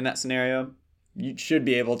in that scenario. You should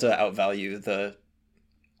be able to outvalue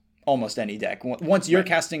almost any deck. Once you're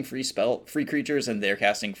casting free creatures and they're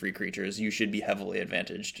casting free creatures, you should be heavily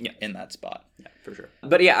advantaged in that spot. Yeah, for sure.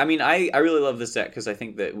 But yeah, I mean, I really love this deck because I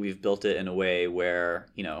think that we've built it in a way where,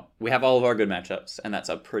 we have all of our good matchups, and that's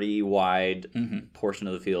a pretty wide portion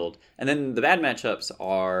of the field. And then the bad matchups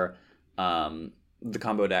are the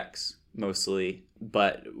combo decks, mostly,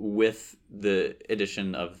 but with the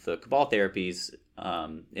addition of the Cabal therapies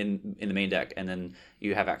in the main deck, and then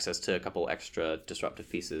you have access to a couple extra disruptive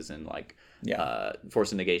pieces and like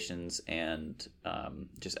force of negations and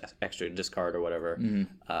just extra discard or whatever.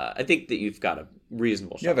 I think that you've got a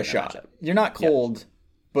reasonable shot. You have a shot. Matchup. You're not cold,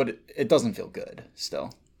 but it doesn't feel good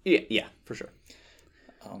still. Yeah, for sure.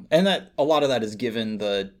 And that a lot of that is given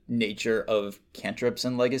the nature of cantrips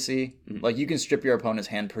and Legacy. Like you can strip your opponent's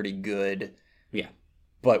hand pretty good. Yeah.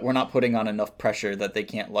 But we're not putting on enough pressure that they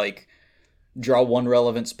can't like draw one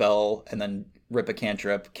relevant spell and then rip a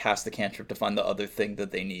cantrip, cast the cantrip to find the other thing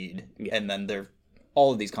that they need. And then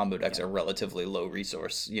all of these combo decks are relatively low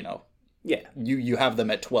resource, Yeah. You have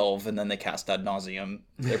them at 12 and then they cast Ad Nauseam.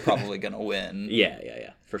 They're probably going to win.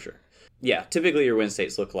 Yeah, for sure. Yeah, typically your win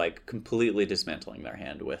states look like completely dismantling their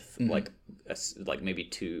hand with like maybe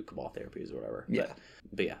 2 Cabal therapies or whatever. Yeah.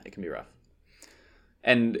 But yeah, it can be rough.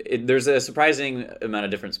 And there's a surprising amount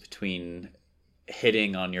of difference between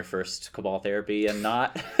hitting on your first Cabal therapy and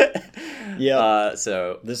not. Yeah.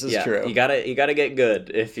 So this is true. You gotta get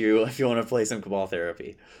good if you want to play some Cabal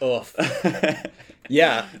therapy. Oof.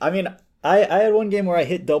 Yeah. I mean, I had one game where I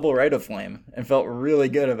hit double Rite of Flame and felt really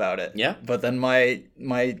good about it. Yeah. But then my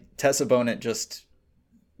Tess opponent just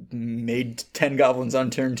made 10 goblins on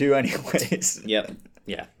turn 2 anyways. Yep.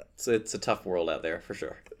 Yeah. So it's a tough world out there for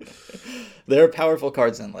sure. There are powerful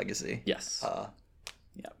cards in Legacy. Yes.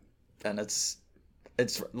 Yeah. And it's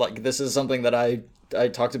like, this is something that I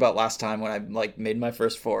talked about last time when I like made my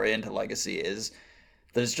first foray into Legacy, is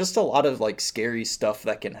there's just a lot of like scary stuff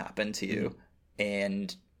that can happen to you.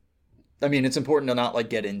 And I mean, it's important to not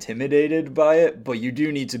like get intimidated by it, but you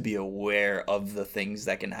do need to be aware of the things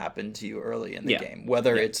that can happen to you early in the game.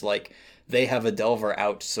 Whether it's like they have a Delver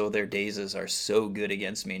out, so their dazes are so good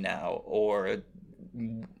against me now, or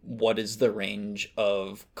what is the range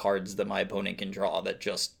of cards that my opponent can draw that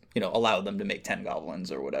just, allow them to make 10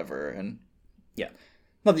 goblins or whatever. And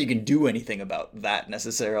not that you can do anything about that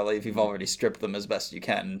necessarily if you've already stripped them as best you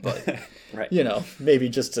can, but maybe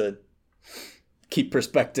just to keep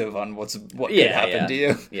perspective on what could happen to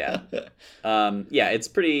you. It's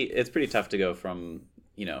pretty tough to go from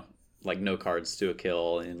like no cards to a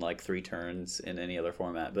kill in like 3 turns in any other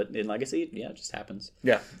format, but in Legacy, it just happens.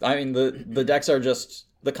 I mean, the decks are just,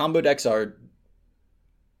 the combo decks are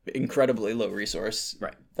incredibly low resource,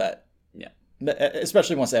 right? That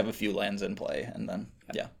especially once they have a few lands in play, and then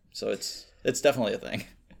so it's definitely a thing.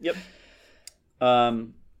 Yep. So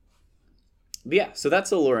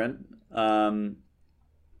that's Aloran.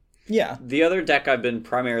 The other deck I've been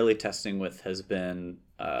primarily testing with has been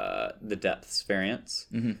the Depths variants.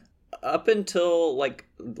 Up until like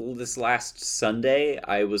this last Sunday,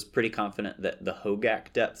 I was pretty confident that the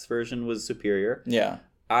Hogak Depths version was superior. Yeah.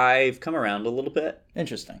 I've come around a little bit.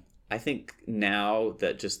 Interesting. I think now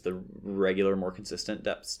that just the regular, more consistent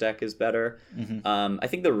Depths deck is better. I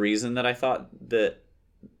think the reason that I thought that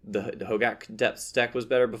the Hogak Depths deck was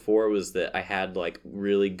better before was that I had like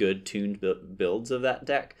really good tuned builds of that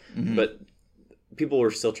deck, but people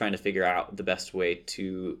were still trying to figure out the best way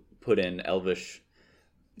to put in Elvish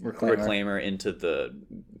Reclaimer into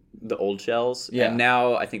the old shells. Yeah. And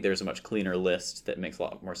now I think there's a much cleaner list that makes a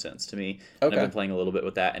lot more sense to me. And I've been playing a little bit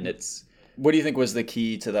with that, and it's... What do you think was the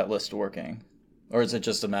key to that list working? Or is it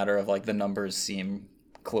just a matter of like the numbers seem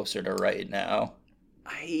closer to right now?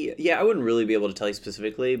 I wouldn't really be able to tell you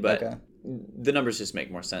specifically, but the numbers just make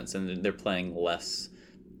more sense, and they're playing less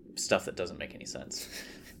stuff that doesn't make any sense.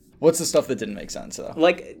 What's the stuff that didn't make sense though?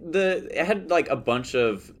 Like it had like a bunch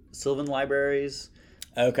of Sylvan libraries.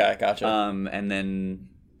 Okay, gotcha. And then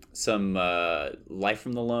some Life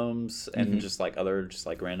from the Loams and just like other just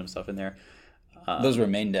like random stuff in there. Those were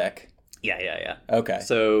main deck. Yeah. Okay.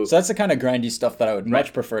 So that's the kind of grindy stuff that I would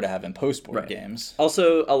much prefer to have in post-board games.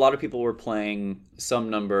 Also, a lot of people were playing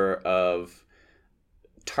some number of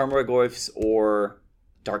Tarmogoyfs or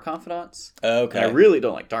Dark Confidants. Okay. And I really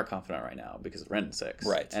don't like Dark Confidant right now because of Ren 6.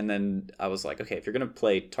 Right. And then I was like, okay, if you're going to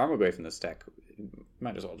play Tarmogoyf in this deck, you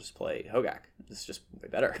might as well just play Hogak. It's just way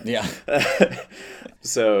better. Yeah.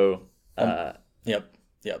 So, Yep.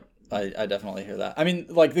 I definitely hear that. I mean,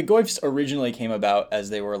 like, the Goyfs originally came about as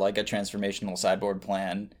they were, like, a transformational sideboard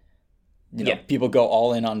plan. You know, people go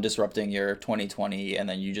all in on disrupting your 2020, and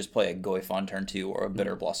then you just play a Goyf on turn 2 or a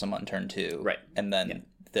Bitter Blossom on turn 2. Right. And then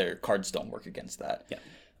their cards don't work against that. Yeah.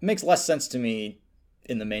 It makes less sense to me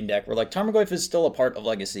in the main deck, where, like, Tarmogoyf is still a part of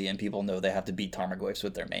Legacy, and people know they have to beat Tarmogoyfs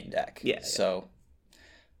with their main deck. Yeah. So,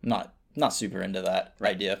 not super into that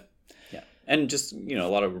idea. Yeah. And just, you know, a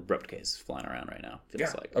lot of Abrupt Case flying around right now.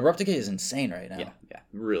 Feels like. Abrupt Decay is insane right now. Yeah.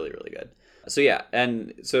 Really, really good. So, yeah.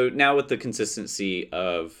 And so now with the consistency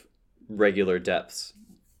of regular Depths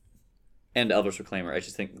and Elvish Reclaimer, I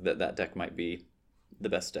just think that deck might be the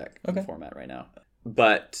best deck in the format right now.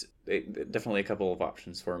 But definitely a couple of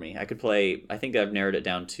options for me. I could play, I think I've narrowed it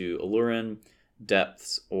down to Alurin,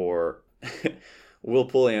 Depths, or Will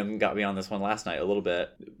Pulliam got me on this one last night a little bit,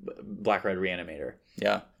 Black-Red Reanimator.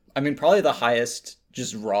 Yeah. I mean, probably the highest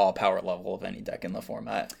just raw power level of any deck in the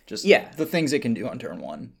format. Just the things it can do on turn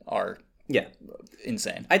 1 are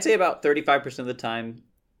insane. I'd say about 35% of the time,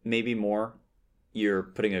 maybe more, you're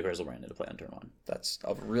putting a Grizzlebrand into play on turn 1.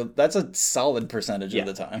 That's a solid percentage of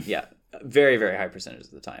the time. Yeah. Very, very high percentage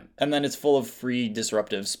of the time. And then it's full of free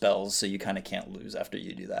disruptive spells, so you kind of can't lose after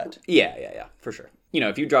you do that. Yeah, for sure. You know,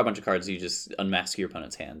 if you draw a bunch of cards, you just unmask your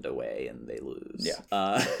opponent's hand away and they lose.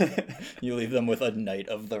 Yeah. You leave them with a Knight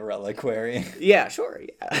of the Reliquary. Yeah, sure.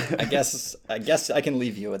 Yeah. I guess I can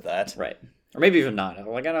leave you with that. Right. Or maybe even not.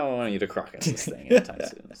 Like, I don't want you to Crocus this thing anytime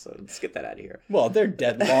soon, so let's get that out of here. Well, they're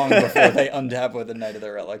dead long before they untap with a Knight of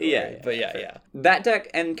the Reliquary. Yeah. That deck,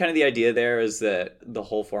 and kind of the idea there is that the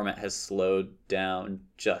whole format has slowed down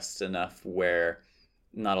just enough where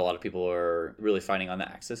not a lot of people are really fighting on the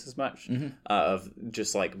axis as much, of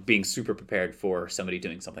just like being super prepared for somebody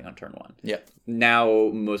doing something on turn 1. Yeah. Now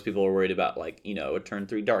most people are worried about, like, you know, a turn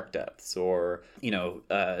 3 Dark Depths, or, you know,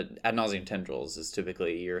 Ad Nauseam Tendrils is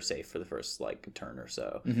typically you're safe for the first like turn or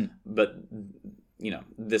so. But, you know,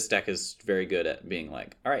 this deck is very good at being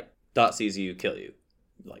like, all right, Thought sees you, kill you.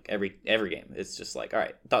 Like every game, it's just like, all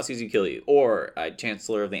right, Thought sees you, kill you, or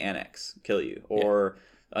Chancellor of the Annex, kill you, or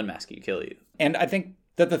Unmask you, kill you. And I think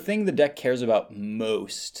that the thing the deck cares about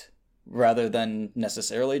most, rather than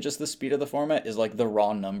necessarily just the speed of the format, is like the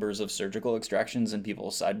raw numbers of surgical extractions in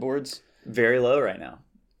people's sideboards. Very low right now.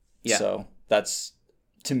 Yeah. So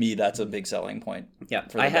to me, that's a big selling point. Yeah.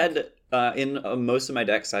 I had, in most of my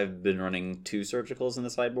decks, I've been running 2 surgicals in the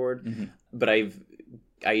sideboard, but I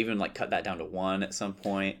even like cut that down to 1 at some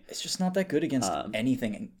point. It's just not that good against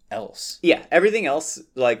anything else. Yeah, everything else,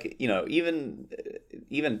 like, you know, even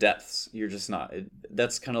Depths, you're just not.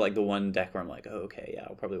 That's kind of like the one deck where I'm like, oh, okay, yeah,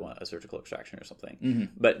 I'll probably want a surgical extraction or something.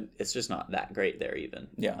 But it's just not that great there even.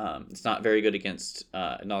 Yeah. It's not very good against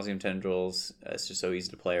Ad Nauseam Tendrils. It's just so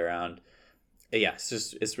easy to play around. Yeah,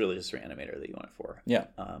 it's really just Reanimator that you want it for. Yeah.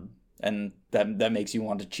 And that makes you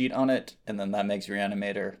want to cheat on it, and then that makes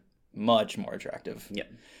Reanimator much more attractive. Yeah.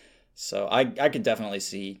 So I could definitely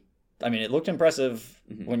see. I mean, it looked impressive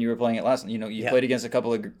when you were playing it last. You know, you played against a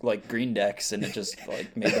couple of like green decks, and it just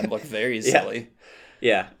like made them look very silly.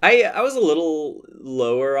 Yeah. I was a little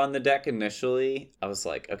lower on the deck initially. I was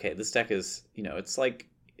like, okay, this deck is, you know, it's like,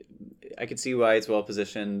 I could see why it's well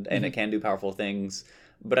positioned and it can do powerful things,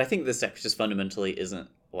 But I think this deck just fundamentally isn't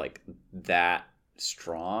like that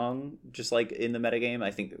strong, just like in the metagame.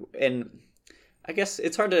 I think, and I guess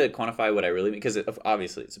it's hard to quantify what I really mean because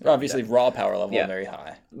obviously it's a Obviously, deck. raw power level Yeah. very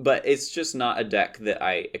high. But it's just not a deck that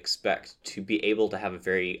I expect to be able to have a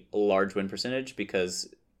very large win percentage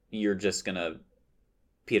because you're just gonna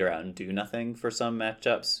peter out and do nothing for some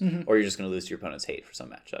matchups, or you're just gonna lose to your opponent's hate for some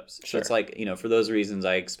matchups. So Sure. it's like, you know, for those reasons,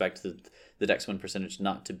 I expect the deck's win percentage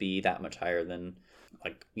not to be that much higher than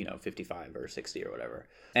like, you know, 55 or 60 or whatever.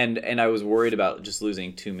 And I was worried about just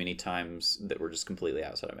losing too many times that were just completely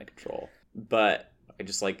outside of my control. But I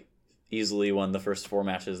just like easily won the first 4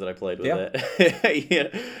 matches that I played with it. Yeah.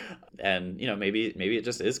 And, you know, maybe it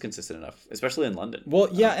just is consistent enough, especially in London. Well,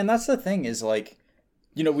 yeah, and that's the thing is like,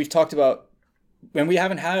 you know, we've talked about when we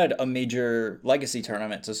haven't had a major legacy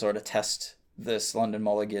tournament to sort of test this London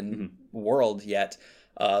Mulligan world yet.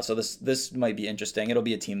 So this might be interesting. It'll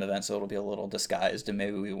be a team event, so it'll be a little disguised, and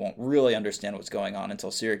maybe we won't really understand what's going on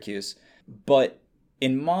until Syracuse. But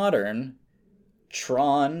in Modern,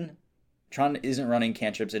 Tron isn't running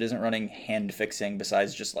cantrips. It isn't running hand fixing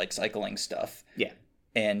besides just like cycling stuff. Yeah.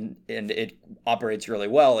 And it operates really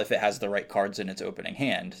well if it has the right cards in its opening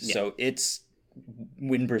hand. Yeah. So its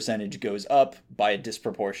win percentage goes up by a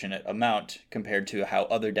disproportionate amount compared to how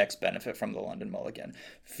other decks benefit from the London Mulligan.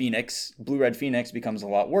 Blue-Red Phoenix becomes a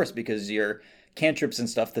lot worse because your cantrips and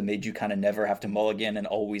stuff that made you kind of never have to mulligan and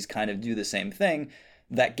always kind of do the same thing,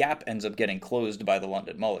 that gap ends up getting closed by the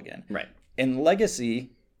London Mulligan. Right. In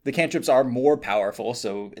Legacy, the cantrips are more powerful,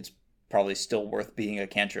 so it's probably still worth being a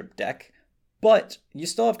cantrip deck. But you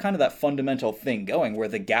still have kind of that fundamental thing going where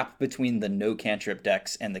the gap between the no cantrip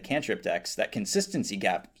decks and the cantrip decks, that consistency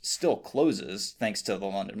gap still closes thanks to the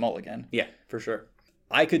London Mulligan. Yeah, for sure.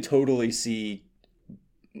 I could totally see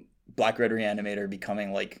Black-Red Reanimator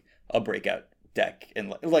becoming like a breakout deck.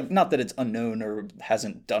 And like, not that it's unknown or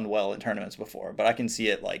hasn't done well in tournaments before, but I can see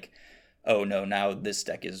it like, oh no, now this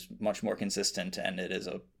deck is much more consistent and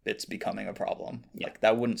it's becoming a problem. Yeah. Like,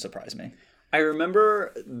 that wouldn't surprise me. I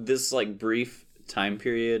remember this like brief time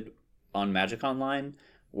period on Magic Online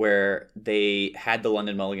where they had the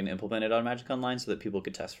London Mulligan implemented on Magic Online so that people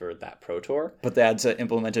could test for that Pro Tour. But they had to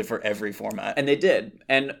implement it for every format. And they did.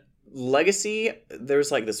 And Legacy,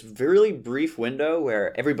 there's like this really brief window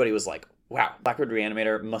where everybody was like, wow, Black-Red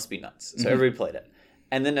Reanimator must be nuts. So everybody played it.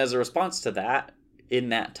 And then as a response to that, in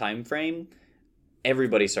that time frame,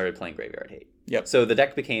 everybody started playing Graveyard Hate. Yep. So the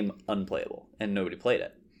deck became unplayable and nobody played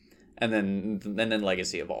it. And then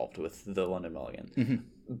Legacy evolved with the London Mulligan.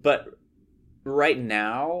 But right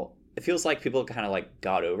now, it feels like people kind of like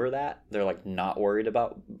got over that. They're like not worried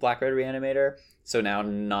about Black-Red Reanimator. So now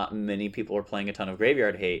not many people are playing a ton of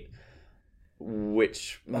Graveyard Hate,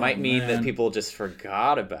 which might mean that people just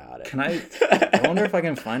forgot about it. I wonder if I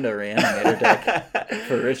can find a Reanimator deck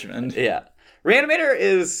for Richmond. Yeah. Reanimator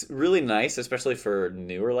is really nice, especially for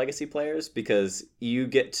newer Legacy players, because you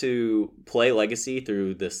get to play Legacy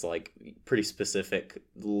through this like pretty specific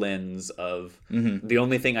lens of the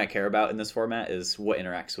only thing I care about in this format is what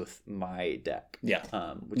interacts with my deck. Yeah.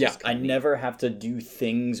 Which is I never have to do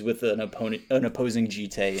things with an opposing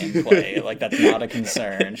GT in play. Like, that's not a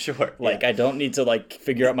concern. Sure. Like, I don't need to like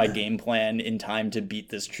figure out my game plan in time to beat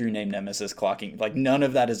this True Name Nemesis clocking. Like, none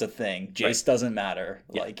of that is a thing. Jace doesn't matter.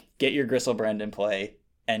 Yeah. Like, get your Gristlebrand in play,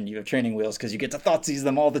 and you have training wheels because you get to Thoughtseize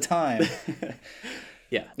them all the time.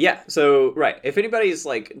 Yeah. So right, if anybody's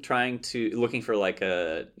like looking for like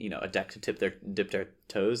a deck to dip their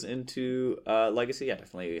toes into Legacy, yeah,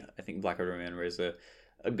 definitely. I think Black-Red Reanimator is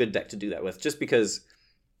a good deck to do that with, just because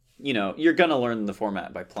you're gonna learn the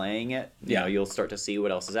format by playing it. You know, you'll start to see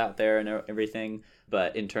what else is out there and everything.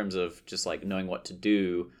 But in terms of just like knowing what to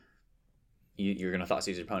do, you're gonna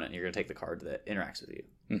Thoughtseize your opponent. You're gonna take the card that interacts with you,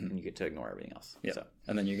 and you get to ignore everything else. Yeah. So.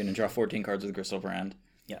 And then you're going to draw 14 cards with Gristlebrand.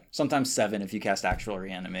 Yeah. Sometimes 7 if you cast Actual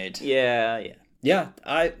Reanimate. Yeah. Yeah,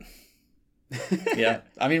 yeah.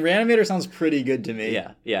 I mean, Reanimator sounds pretty good to me.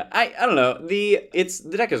 Yeah. I don't know. The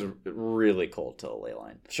deck is really cold to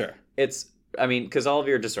Leyline. Sure. Because all of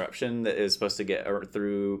your disruption that is supposed to get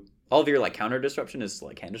through, all of your like counter disruption is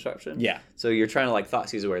like hand disruption. Yeah. So you're trying to like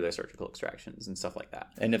Thoughtseize away their surgical extractions and stuff like that.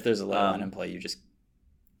 And if there's a Leyline in play, you just...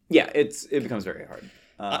 Yeah, it becomes very hard.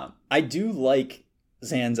 I do like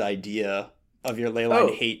Zan's idea of your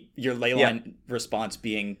Leyline response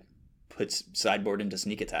being puts sideboard into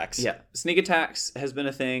sneak attacks. Yeah, sneak attacks has been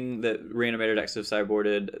a thing that Reanimator decks have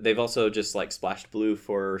sideboarded. They've also just like splashed blue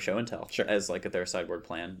for show and tell as like their sideboard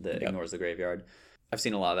plan that ignores the graveyard. I've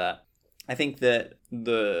seen a lot of that. I think that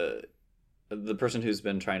the person who's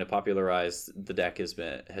been trying to popularize the deck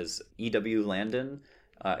has EW Landon.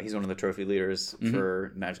 He's one of the trophy leaders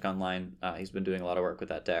for Magic Online. He's been doing a lot of work with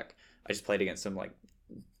that deck. I just played against him like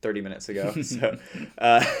 30 minutes ago. So,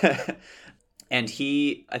 and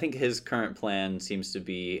I think his current plan seems to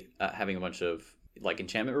be having a bunch of like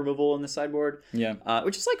enchantment removal in the sideboard. Yeah.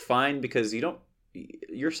 Which is like fine because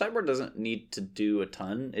your sideboard doesn't need to do a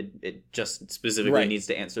ton. It just specifically needs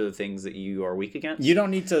to answer the things that you are weak against. You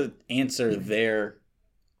don't need to answer their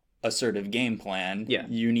assertive game plan. Yeah.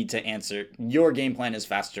 You need to answer your game plan is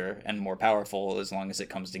faster and more powerful as long as it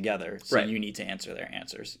comes together. So you need to answer their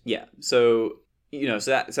answers. Yeah. So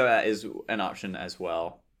so that is an option as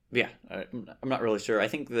well. Yeah. I'm not really sure. I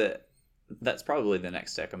think that's probably the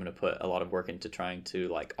next deck I'm going to put a lot of work into trying to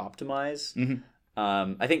like optimize.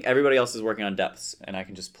 I think everybody else is working on depths, and I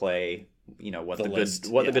can just play what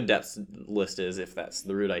the good depths list is if that's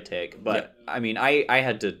the route I take. But I mean, I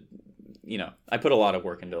had to I put a lot of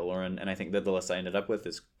work into Aluren, and I think that the list I ended up with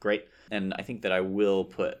is great. And I think that I will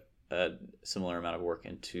put a similar amount of work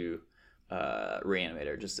into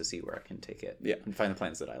Reanimator just to see where I can take it. Yeah. And find the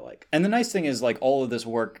plans that I like. And the nice thing is, like, all of this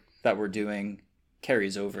work that we're doing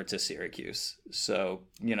carries over to Syracuse. So,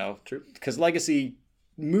 True. Because Legacy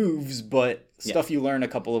moves, but stuff you learned a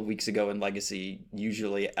couple of weeks ago in Legacy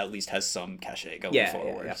usually at least has some cachet going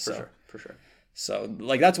forward. Yeah, for sure. So,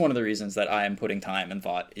 like, that's one of the reasons that I am putting time and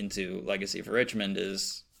thought into Legacy for Richmond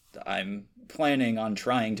is I'm planning on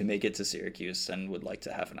trying to make it to Syracuse and would like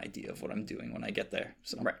to have an idea of what I'm doing when I get there.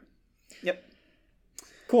 So, right. Yep.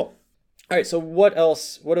 Cool. All right, so what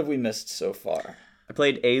else? What have we missed so far? I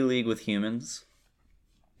played A-League with humans.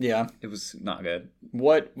 Yeah. It was not good.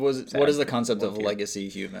 What is the concept of Legacy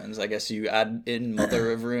humans? I guess you add in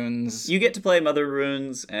Mother of Runes. You get to play Mother of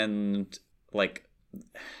Runes and, like,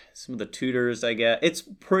 some of the tutors I get. It's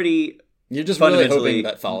pretty... You're just really hoping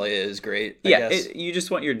that Thalia is great, I guess. You just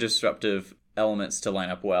want your disruptive elements to line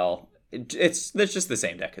up well. It's just the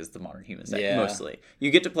same deck as the Modern Humans deck, mostly. You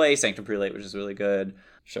get to play Sanctum Prelate, which is really good.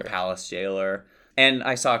 Sure. Palace Jailer. And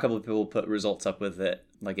I saw a couple of people put results up with it,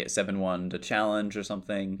 like at 7-1 to challenge or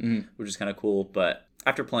something, which is kind of cool. But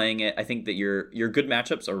after playing it, I think that your good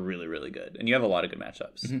matchups are really, really good. And you have a lot of good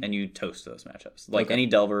matchups, and you toast those matchups. Like any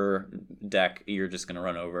Delver deck, you're just going to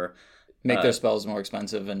run over. Make their spells more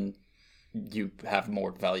expensive, and you have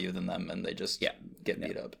more value than them, and they just get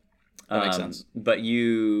beat up. That makes sense. But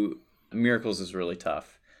Miracles is really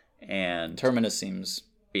tough. And Terminus seems...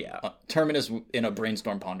 Yeah. Terminus in a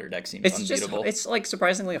Brainstorm Ponder deck seems unbeatable. It's like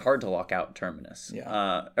surprisingly hard to lock out Terminus.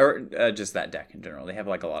 Yeah. Or just that deck in general. They have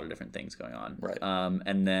like a lot of different things going on. Right.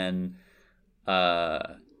 And then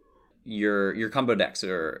your combo decks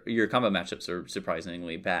your combo matchups are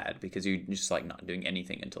surprisingly bad because you're just like not doing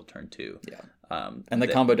anything until turn 2. Yeah. And the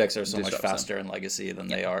combo decks are so much faster in Legacy than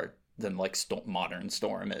they are than like Modern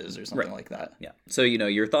Storm is or something like that. Yeah. So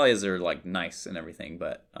your Thalias are like nice and everything,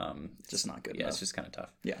 but just not good. Yeah, enough. It's just kind of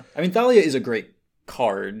tough. Yeah. I mean, Thalia is a great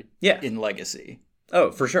card. In Legacy.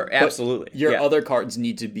 Oh, for sure, absolutely. But your other cards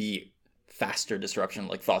need to be faster disruption,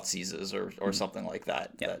 like Thought Seizes or something like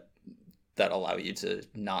that. Yeah. That allow you to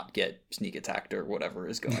not get sneak attacked or whatever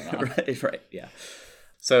is going on. Right. Yeah.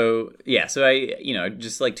 So I,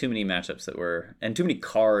 just like too many matchups and too many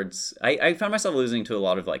cards. I found myself losing to a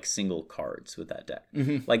lot of like single cards with that deck.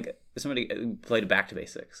 Like somebody played a Back to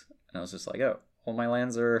Basics, and I was just like, oh, all my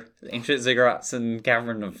lands are Ancient Ziggurats and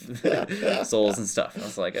Cavern of Souls and stuff. I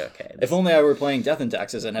was like, okay. If only I were playing Death and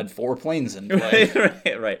Taxes and had 4 planes in play.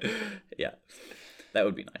 right. Yeah, that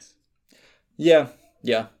would be nice. Yeah.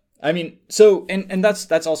 I mean, so and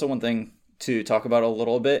that's also one thing to talk about a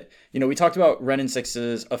little bit. We talked about Wrenn and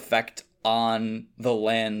 6's effect on the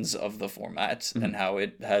lands of the format and how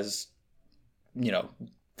it has,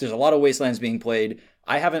 there's a lot of Wastelands being played.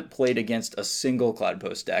 I haven't played against a single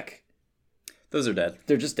Cloudpost deck. Those are dead.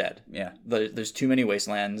 They're just dead. Yeah. There's too many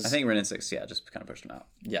Wastelands. I think Wrenn and 6, just kind of pushed them out.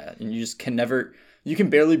 Yeah, and you just can never, you can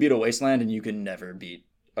barely beat a Wasteland and you can never beat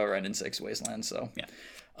a Wrenn and 6 Wasteland, so. Yeah.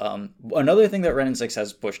 Another thing that Wrenn and 6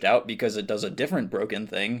 has pushed out because it does a different broken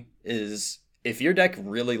thing is if your deck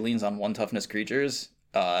really leans on 1 toughness creatures,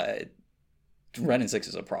 Wrenn and 6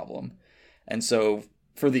 is a problem. And so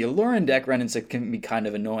for the Aluren deck, Wrenn and 6 can be kind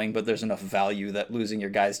of annoying, but there's enough value that losing your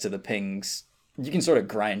guys to the pings, you can sort of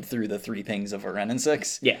grind through the 3 pings of a Wrenn and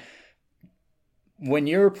 6. Yeah. When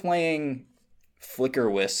you're playing Flicker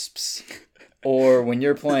Wisps or when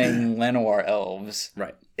you're playing Llanowar Elves,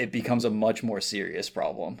 right, it becomes a much more serious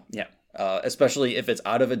problem. Yeah. Especially if it's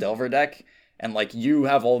out of a Delver deck and like you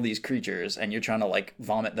have all these creatures and you're trying to like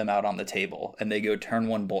vomit them out on the table and they go turn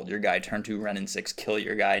 1 bolt your guy, turn 2 Wrenn and 6 kill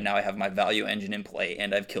your guy. Now I have my value engine in play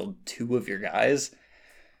and I've killed 2 of your guys.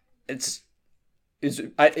 I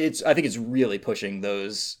think it's really pushing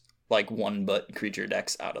those like one but creature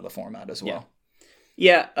decks out of the format as well.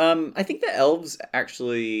 Yeah, I think the Elves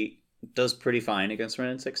actually does pretty fine against Wrenn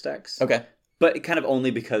and 6 decks. Okay. But kind of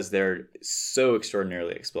only because they're so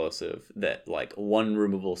extraordinarily explosive that like one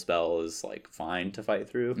removal spell is like fine to fight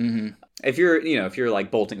through. Mm-hmm. If you're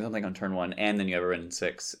like bolting something on turn 1 and then you have a Wrenn and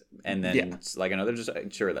 6 and then it's like another, just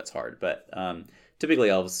sure, that's hard. But typically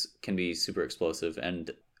Elves can be super explosive,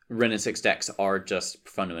 and Wrenn and 6 decks are just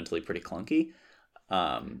fundamentally pretty clunky.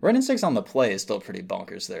 Wrenn and 6 on the play is still pretty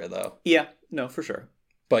bonkers there, though. Yeah, no, for sure.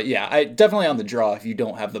 But yeah, I definitely on the draw, if you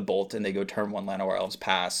don't have the bolt and they go turn 1 Llanowar Elves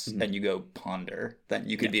pass and you go ponder, then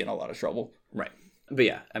you could be in a lot of trouble. Right. But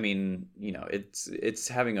yeah, I mean, it's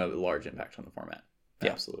having a large impact on the format.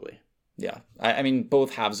 Yeah. Absolutely. Yeah. I mean,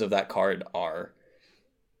 both halves of that card are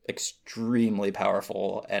extremely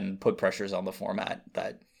powerful and put pressures on the format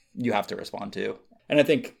that you have to respond to. And I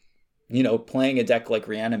think, playing a deck like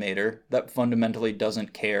Reanimator that fundamentally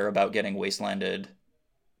doesn't care about getting wastelanded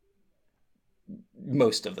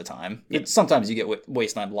most of the time. Yep. Sometimes you get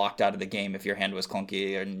wasteland locked out of the game if your hand was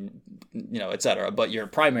clunky and, etc. But your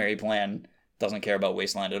primary plan doesn't care about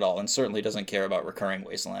wasteland at all, and certainly doesn't care about recurring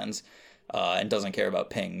wastelands, and doesn't care about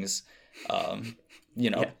pings.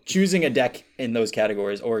 Choosing a deck in those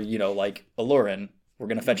categories, or, like Aluren, we're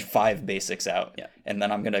going to fetch 5 basics out, and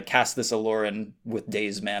then I'm going to cast this Aluren with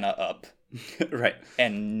Daze mana up. Right.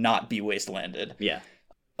 And not be wastelanded. Yeah.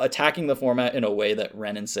 Attacking the format in a way that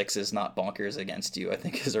Wrenn and 6 is not bonkers against you, I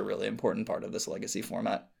think, is a really important part of this Legacy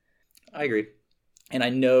format. I agree. And I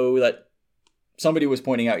know that somebody was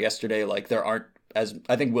pointing out yesterday, like, there aren't, as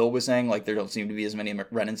I think Will was saying, like, there don't seem to be as many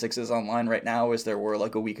Wrenn and 6s online right now as there were,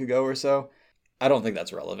 like, a week ago or so. I don't think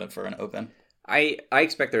that's relevant for an open. I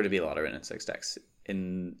expect there to be a lot of Wrenn and 6 decks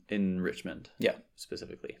in Richmond. Yeah.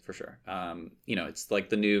 Specifically, for sure. It's like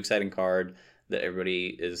the new exciting card that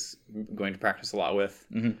everybody is going to practice a lot with.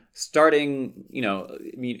 Mm-hmm. Starting,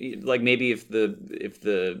 like maybe if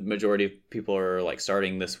the majority of people are like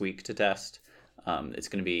starting this week to test, it's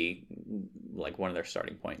going to be like one of their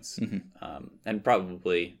starting points, and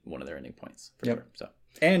probably one of their ending points for sure. So,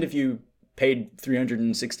 and if you paid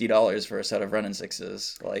 $360 for a set of Wrenn and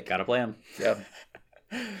 6s, like, gotta play them. Yeah.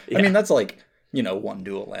 I mean, that's like, one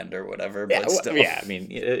dual land or whatever, but still. Yeah, I mean,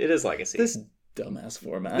 it is Legacy. This dumbass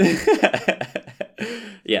format.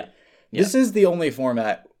 Yeah. This is the only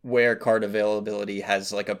format where card availability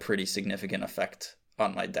has like a pretty significant effect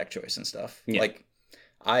on my deck choice and stuff. Yeah. Like,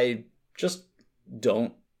 I just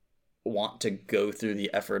don't want to go through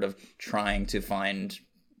the effort of trying to find,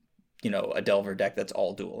 a Delver deck that's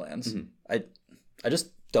all dual lands. Mm-hmm. I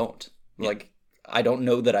just don't. Yeah. Like, I don't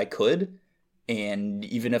know that I could. And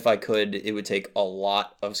even if I could, it would take a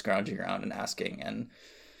lot of scrounging around and asking, and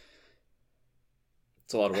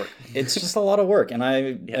it's a lot of work. It's just a lot of work, and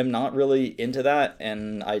I am not really into that,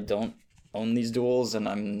 and I don't own these duels, and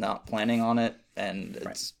I'm not planning on it, and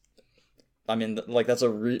it's, I mean, like, that's a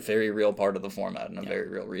very real part of the format, and a very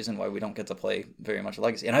real reason why we don't get to play very much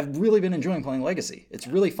Legacy. And I've really been enjoying playing Legacy. It's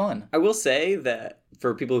really fun. I will say that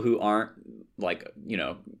for people who aren't, like,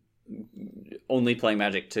 only playing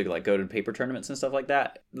Magic to like go to paper tournaments and stuff like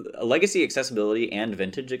that, Legacy accessibility and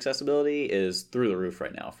Vintage accessibility is through the roof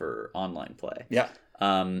right now for online play. Yeah.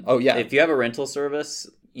 If you have a rental service,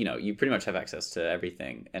 you pretty much have access to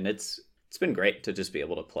everything, and it's been great to just be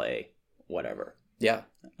able to play whatever. Yeah.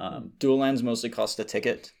 Dual lands mostly cost a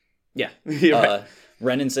ticket. Yeah. Right.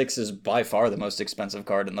 Wrenn and 6 is by far the most expensive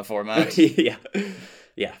card in the format. Yeah.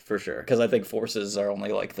 Yeah, for sure. Because I think forces are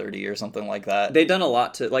only like 30 or something like that. They've done a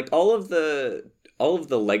lot to, like, all of the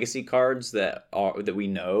Legacy cards that we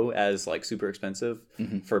know as like super expensive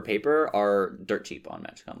for paper are dirt cheap on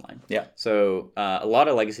Magic Online. Yeah. So a lot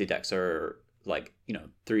of Legacy decks are like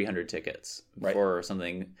 300 tickets for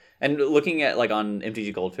something. And looking at like on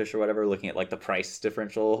MTG Goldfish or whatever, looking at like the price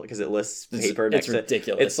differential because it lists paper next to it. It's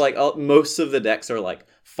ridiculous. It's like most of the decks are like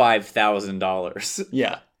 $5,000.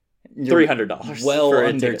 Yeah. $300 well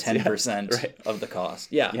under 10% of the cost.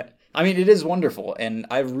 Yeah. I mean, it is wonderful, and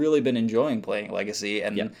I've really been enjoying playing Legacy,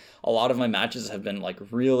 and a lot of my matches have been like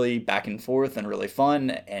really back and forth and really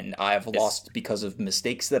fun, and I've lost because of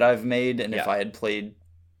mistakes that I've made. And if I had played,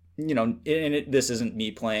 this isn't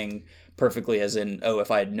me playing perfectly as in, if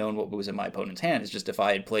I had known what was in my opponent's hand. It's just if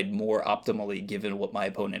I had played more optimally given what my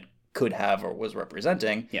opponent could have or was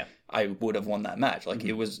representing, I would have won that match. Like,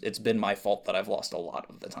 it's been my fault that I've lost a lot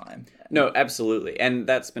of the time. No, absolutely. And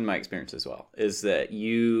that's been my experience as well, is that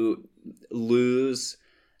you lose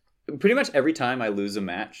pretty much every time I lose a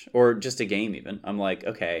match or just a game even. I'm like,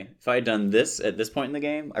 okay, if I had done this at this point in the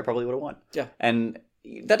game, I probably would have won. Yeah. And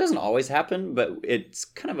that doesn't always happen, but it's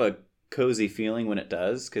kind of a cozy feeling when it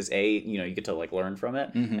does, because you get to like learn from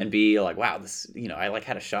it, Mhm. and B, like, wow, this, I like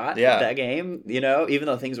had a shot Yeah. at that game, even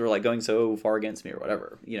though things were like going so far against me or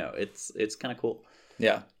whatever, it's kind of cool.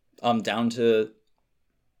 Yeah. Down to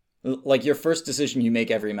like your first decision you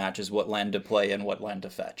make every match is what land to play and what land to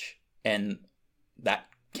fetch. And that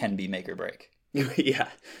can be make or break. Yeah.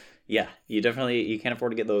 You can't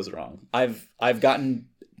afford to get those wrong. I've gotten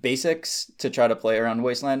basics to try to play around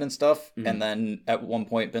Wasteland and stuff, Mhm. and then at one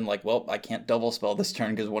point been like, well, I can't double spell this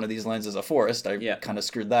turn because one of these lands is a forest. I kind of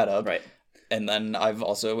screwed that up. Right. And then I've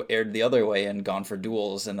also aired the other way and gone for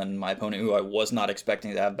duels, and then my opponent, who I was not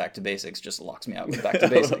expecting to have back to basics, just locks me out with back to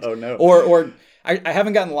basics. Oh no. Or I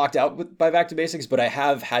haven't gotten locked out by back to basics, but I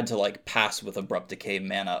have had to like pass with abrupt decay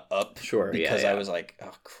mana up. Sure. Because yeah. I was like,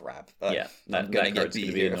 oh crap. I'm gonna that get card's beat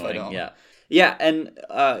gonna be here if I annoying. don't. Yeah, and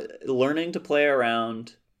learning to play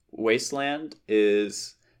around Wasteland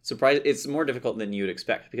is it's more difficult than you would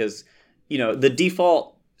expect, because the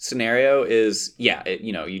default scenario is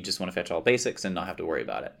you just want to fetch all basics and not have to worry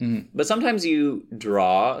about it. Mhm. But sometimes you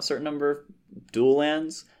draw a certain number of dual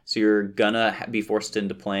lands, so you're gonna be forced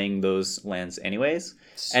into playing those lands anyways.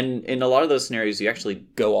 And in a lot of those scenarios, you actually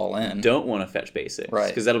Go all in. don't want to fetch basics, Right.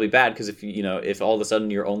 because that'll be bad. Because if all of a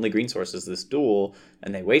sudden your only green source is this dual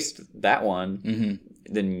and they waste that one, Mhm.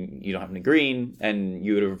 then you don't have any green, and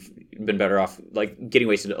you would have been better off like getting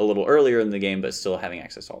wasted a little earlier in the game, but still having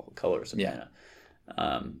access to all colors of mana.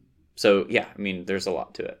 So yeah, I mean, there's a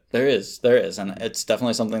lot to it. There is, and it's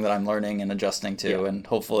definitely something that I'm learning and adjusting to, and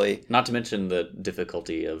hopefully, Not to mention the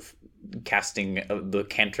difficulty of casting the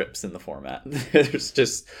cantrips in the format.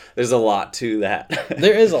 there's a lot to that.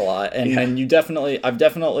 there is a lot, and I've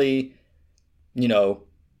definitely,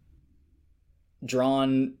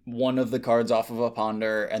 drawn one of the cards off of a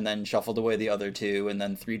ponder and then shuffled away the other two, and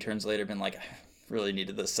then 3 turns later been like, I really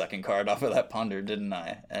needed the second card off of that ponder, didn't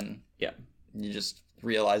I? And yeah, you just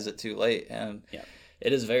realize it too late, and yeah,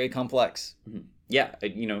 it is very complex. Mm-hmm. Yeah,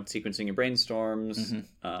 sequencing your brainstorms.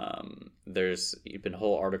 Mm-hmm. There's been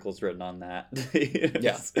whole articles written on that.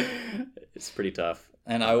 It's pretty tough.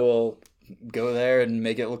 And I will go there and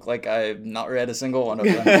make it look like I've not read a single one of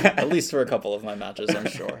them, at least for a couple of my matches, I'm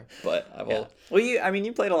sure. But I will. Yeah. Well,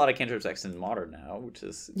 you played a lot of cantrip decks in Modern now, which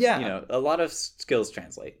is a lot of skills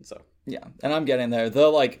translate. So yeah, and I'm getting there. The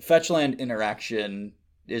like fetchland interaction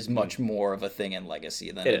is much more of a thing in Legacy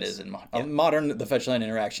than it is in Modern. Yeah. Modern, the fetchland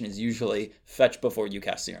interaction is usually fetch before you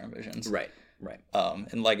cast Serum Visions. Right.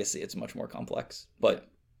 In Legacy, it's much more complex, but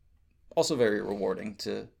also very rewarding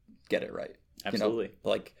to get it right. Absolutely.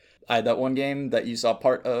 Like I had that one game that you saw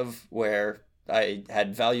part of where I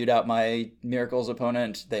had valued out my Miracles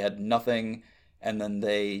opponent. They had nothing, and then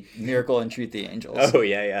they Miracle Entreat the Angels. Oh,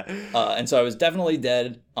 yeah. And so I was definitely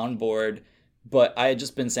dead on board, but I had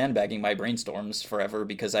just been sandbagging my brainstorms forever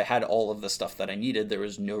because I had all of the stuff that I needed. There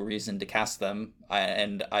was no reason to cast them.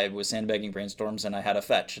 And I was sandbagging brainstorms, and I had a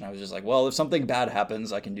fetch. And I was just like, well, if something bad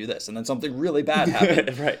happens, I can do this. And then something really bad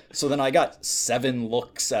happened. Right. So then I got 7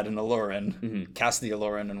 looks at an Aluren, cast the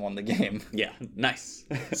Aluren, and won the game. Yeah, nice.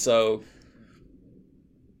 So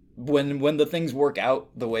when the things work out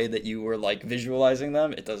the way that you were like visualizing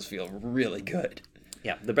them, it does feel really good.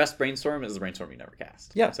 Yeah, the best brainstorm is the brainstorm you never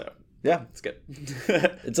cast. Yeah. So yeah, it's good.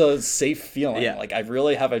 It's a safe feeling. Yeah. Like I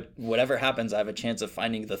really have whatever happens, I have a chance of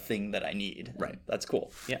finding the thing that I need. Right. That's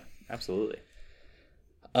cool. Yeah, absolutely.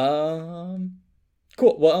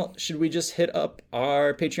 Cool. Well, should we just hit up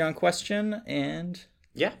our Patreon question and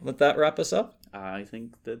let that wrap us up? I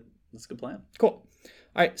think that's a good plan. Cool. All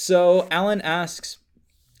right. So Alan asks,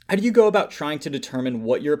 how do you go about trying to determine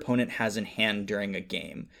what your opponent has in hand during a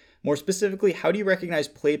game? More specifically, how do you recognize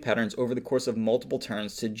play patterns over the course of multiple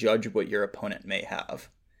turns to judge what your opponent may have?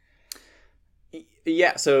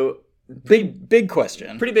 Yeah, so big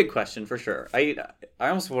question. Pretty big question for sure. I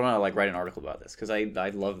almost want to like write an article about this because I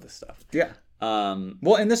love this stuff. Yeah.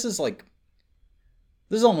 Well, and this is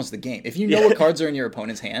almost the game. If you know what cards are in your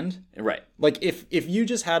opponent's hand, right? Like if you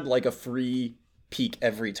just had like a free peek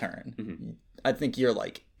every turn, I think you're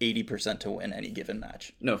like 80% to win any given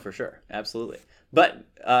match. No, for sure, absolutely. But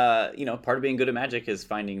part of being good at Magic is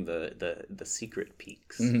finding the secret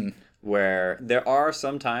peaks, where there are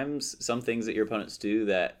sometimes some things that your opponents do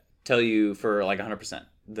that tell you for like 100%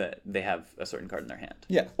 that they have a certain card in their hand.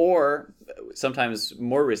 Yeah. Or sometimes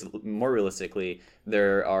more realistically,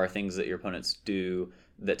 there are things that your opponents do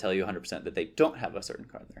that tell you 100% that they don't have a certain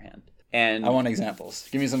card in their hand. And I want examples.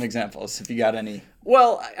 Give me some examples if you got any.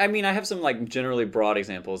 Well, I mean, I have some like generally broad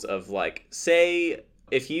examples of like, say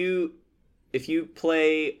if you if you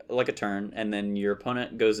play like a turn and then your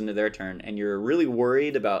opponent goes into their turn and you're really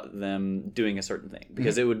worried about them doing a certain thing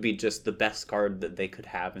because it would be just the best card that they could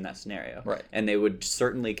have in that scenario. Right. And they would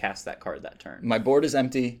certainly cast that card that turn. My board is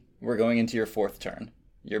empty. We're going into your 4th turn.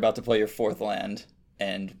 You're about to play your 4th land,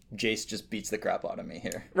 and Jace just beats the crap out of me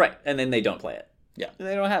here. Right. And then they don't play it. Yeah. And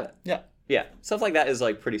they don't have it. Yeah. Yeah. Stuff like that is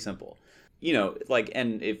like pretty simple. You know, like,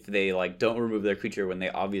 and if they like don't remove their creature when they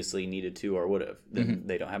obviously needed to or would have, then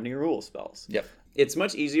they don't have any removal spells. Yep. It's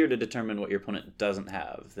much easier to determine what your opponent doesn't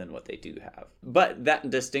have than what they do have. But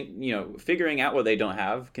that figuring out what they don't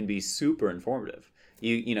have can be super informative.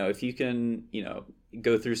 You know, if you can,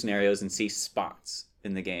 go through scenarios and see spots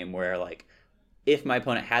in the game where, like, if my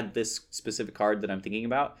opponent had this specific card that I'm thinking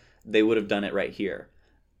about, they would have done it right here.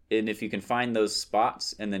 And if you can find those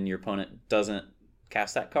spots and then your opponent doesn't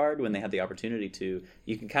cast that card when they had the opportunity to,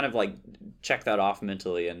 you can kind of like check that off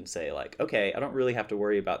mentally and say like, okay, I don't really have to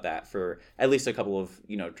worry about that for at least a couple of,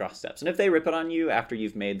 draw steps. And if they rip it on you after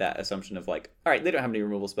you've made that assumption of like, all right, they don't have any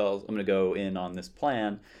removal spells, I'm going to go in on this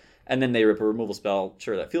plan, and then they rip a removal spell,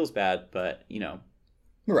 sure, that feels bad, but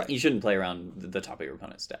right, you shouldn't play around the top of your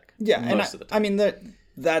opponent's deck. Yeah, most of the time. I mean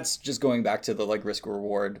that's just going back to the like risk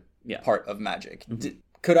reward part of Magic.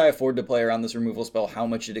 Could I afford to play around this removal spell? How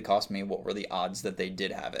much did it cost me? What were the odds that they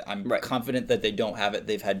did have it? I'm confident that they don't have it.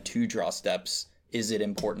 They've had 2 draw steps. Is it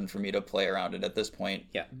important for me to play around it at this point?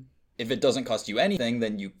 Yeah. If it doesn't cost you anything,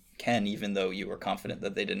 then you can, even though you were confident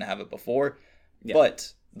that they didn't have it before. Yeah.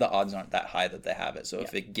 But the odds aren't that high that they have it. So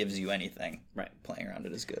if it gives you anything, playing around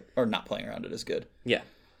it is good. Or not playing around it is good. Yeah.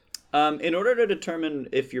 In order to determine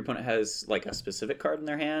if your opponent has like a specific card in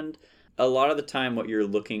their hand, a lot of the time what you're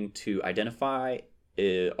looking to identify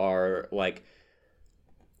are like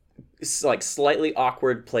slightly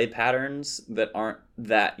awkward play patterns that aren't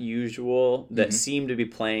that usual, that seem to be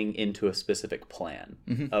playing into a specific plan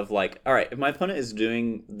of like, all right, if my opponent is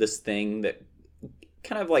doing this thing that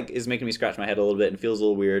kind of like is making me scratch my head a little bit and feels a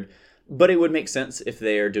little weird, but it would make sense if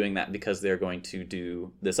they are doing that because they're going to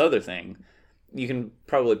do this other thing, you can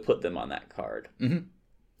probably put them on that card. I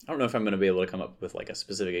don't know if I'm going to be able to come up with like a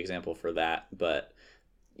specific example for that, but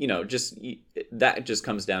that just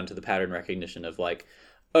comes down to the pattern recognition of like,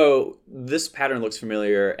 oh, this pattern looks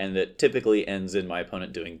familiar and it typically ends in my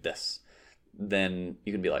opponent doing this. Then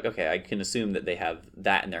you can be like, okay, I can assume that they have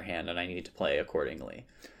that in their hand and I need to play accordingly.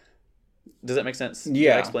 Does that make sense?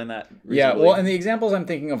 Yeah. Did I explain that reasonably? Yeah, well, and the examples I'm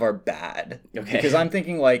thinking of are bad. Okay. Because I'm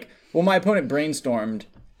thinking like, well, my opponent brainstormed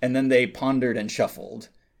and then they pondered and shuffled.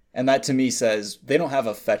 And that to me says they don't have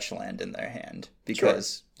a fetch land in their hand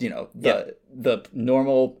because, the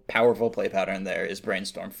normal powerful play pattern there is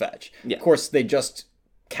brainstorm fetch. Yeah. Of course, they just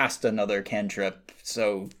cast another cantrip,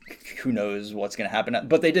 so who knows what's going to happen.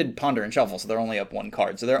 But they did ponder and shuffle, so they're only up 1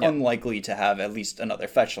 card. So they're unlikely to have at least another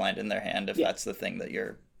fetch land in their hand if that's the thing that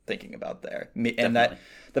you're thinking about there. And Definitely. that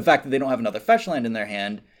the fact that they don't have another fetch land in their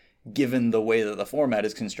hand, given the way that the format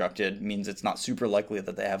is constructed, means it's not super likely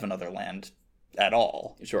that they have another land at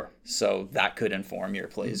all. Sure. So that could inform your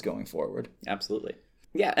plays going forward. Absolutely.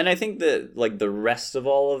 Yeah, and I think that like the rest of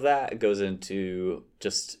all of that goes into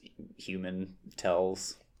just human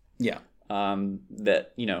tells. Yeah.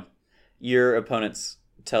 That, your opponents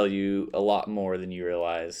tell you a lot more than you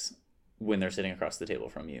realize when they're sitting across the table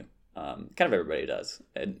from you. Kind of everybody does.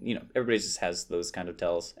 And, everybody just has those kind of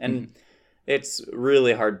tells. And it's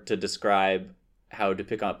really hard to describe how to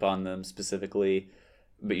pick up on them specifically,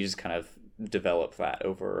 but you just kind of develop that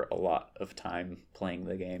over a lot of time playing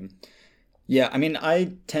the game. Yeah, I mean,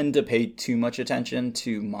 I tend to pay too much attention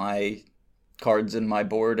to my cards in my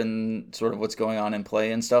board and sort of what's going on in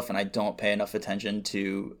play and stuff, and I don't pay enough attention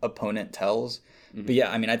to opponent tells. But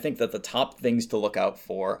yeah, I mean, I think that the top things to look out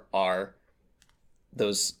for are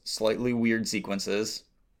those slightly weird sequences.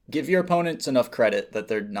 Give your opponents enough credit that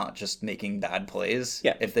they're not just making bad plays.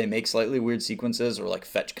 Yeah. If they make slightly weird sequences or like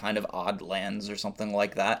fetch kind of odd lands or something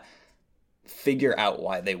like that, figure out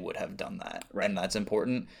why they would have done that. Right. And that's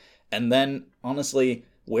important. And then, honestly,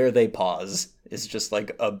 where they pause is just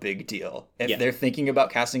like a big deal. If they're thinking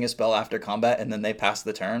about casting a spell after combat and then they pass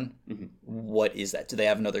the turn, what is that? Do they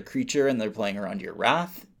have another creature and they're playing around your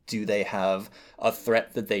Wrath? Do they have a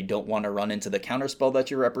threat that they don't want to run into the counterspell that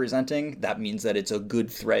you're representing? That means that it's a good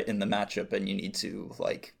threat in the matchup and you need to,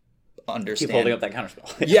 like, understand. Keep holding up that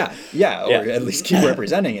counterspell. yeah, or at least keep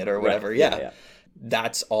representing it or whatever. Right. Yeah.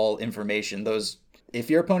 That's all information. If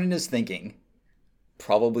your opponent is thinking,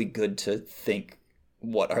 probably good to think,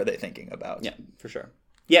 what are they thinking about? Yeah, for sure.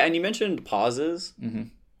 Yeah, and you mentioned pauses.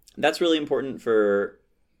 That's really important for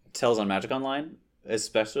tells on Magic Online,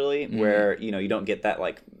 especially where, you don't get that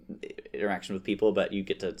like interaction with people, but you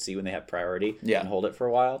get to see when they have priority and hold it for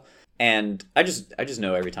a while. And I just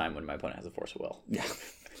know every time when my opponent has a Force of Will. Yeah.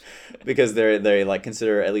 Because they like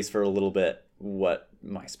consider, at least for a little bit, what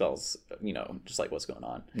my spells, just like what's going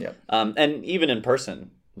on. Yeah. And even in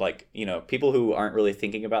person, like, people who aren't really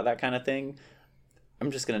thinking about that kind of thing, I'm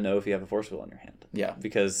just going to know if you have a Force of Will in your hand. Yeah.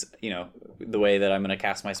 Because, the way that I'm going to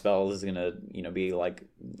cast my spells is going to, be like,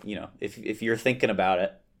 if you're thinking about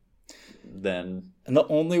it, then... And the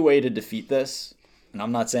only way to defeat this, and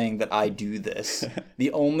I'm not saying that I do this,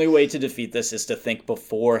 the only way to defeat this is to think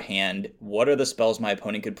beforehand, what are the spells my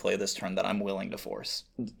opponent could play this turn that I'm willing to force?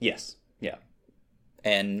 Yes. Yeah.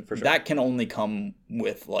 And For sure. that can only come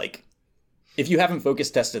with, like, if you haven't focus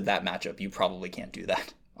tested that matchup, you probably can't do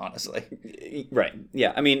that, honestly. Right.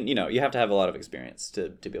 Yeah. I mean, you have to have a lot of experience to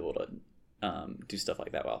be able to do stuff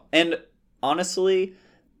like that well. And honestly,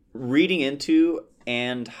 reading into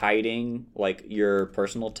and hiding, like, your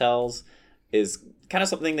personal tells is kind of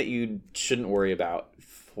something that you shouldn't worry about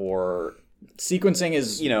for... Sequencing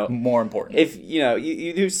is, more important. If,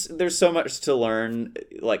 there's so much to learn,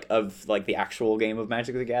 like, of, like, the actual game of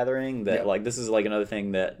Magic the Gathering that, like, this is, like, another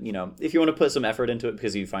thing that, if you want to put some effort into it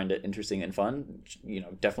because you find it interesting and fun,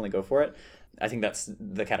 definitely go for it. I think that's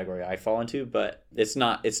the category I fall into, but it's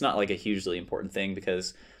not like a hugely important thing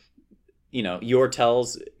because, your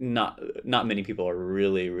tells, not many people are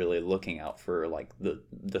really, really looking out for, like,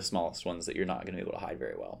 the smallest ones that you're not going to be able to hide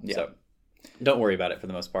very well. Yeah. So don't worry about it for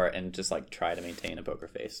the most part, and just, like, try to maintain a poker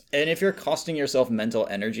face. And if you're costing yourself mental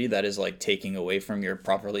energy, that is, like, taking away from your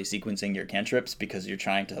properly sequencing your cantrips because you're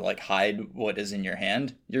trying to, like, hide what is in your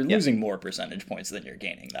hand, you're losing more percentage points than you're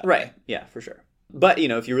gaining that way. Yeah, for sure. But,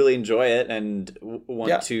 if you really enjoy it and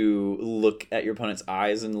want to look at your opponent's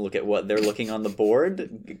eyes and look at what they're looking on the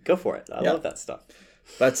board, go for it. I love that stuff.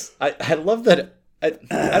 I love that. I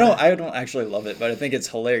don't actually love it, but I think it's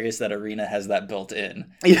hilarious that Arena has that built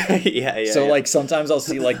in. Yeah. So, like, sometimes I'll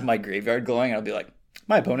see, like, my graveyard glowing, and I'll be like,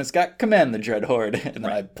 my opponent's got Command the Dread Horde, and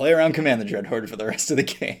then I play around Command the Dread Horde for the rest of the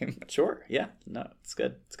game. Sure, yeah. No, it's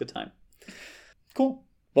good. It's a good time. Cool.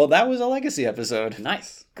 Well, that was a Legacy episode.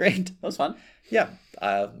 Nice. Great. That was fun. Yeah.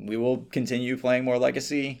 We will continue playing more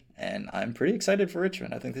Legacy, and I'm pretty excited for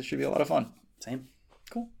Richmond. I think this should be a lot of fun. Same.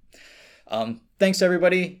 Cool. Thanks,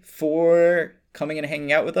 everybody, for coming and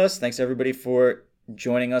hanging out with us. Thanks, everybody, for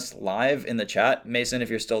joining us live in the chat. Mason, if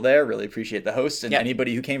you're still there, really appreciate the host. And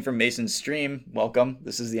anybody who came from Mason's stream, welcome.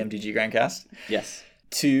 This is the MTG Grandcast. Yes.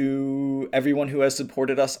 To everyone who has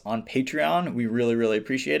supported us on Patreon, we really, really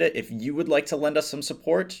appreciate it. If you would like to lend us some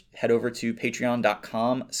support, head over to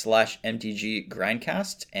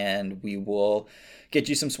patreon.com/MTGGrindcast, and we will get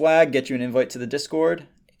you some swag, get you an invite to the Discord.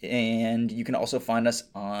 And you can also find us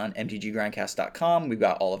on mtggrindcast.com. We've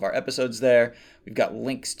got all of our episodes there. We've got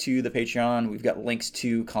links to the Patreon. We've got links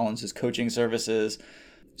to Collins' coaching services.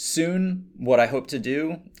 Soon, what I hope to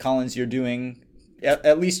do, Collins, you're doing,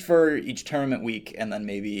 at least for each tournament week, and then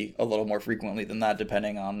maybe a little more frequently than that,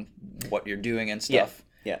 depending on what you're doing and stuff.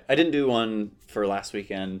 Yeah. I didn't do one for last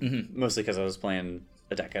weekend, mostly because I was playing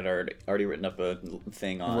a deck I'd already written up a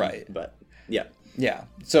thing on. Right. But, yeah. Yeah.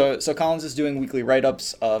 So Collins is doing weekly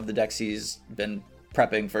write-ups of the decks he's been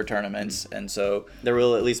prepping for tournaments, and so there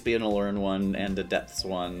will at least be an Allure one and a Depths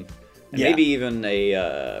one, and maybe even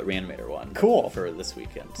a Reanimator one. Cool. For this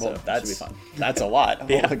weekend. Well, so that should be fun. That's a lot.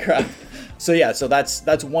 Holy crap. So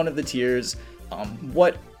that's one of the tiers.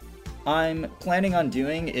 What I'm planning on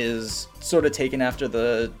doing is sort of taken after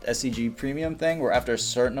the SCG Premium thing, where after a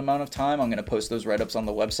certain amount of time, I'm going to post those write-ups on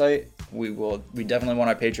the website. We definitely want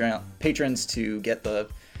our patrons to get the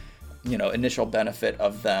initial benefit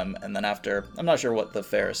of them, and then after, I'm not sure what the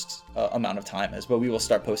fairest amount of time is, but we will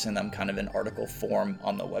start posting them kind of in article form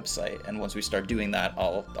on the website. And once we start doing that,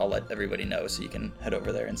 I'll let everybody know so you can head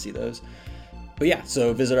over there and see those. But yeah,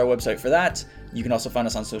 so visit our website for that. You can also find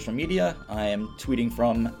us on social media. I am tweeting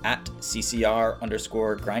from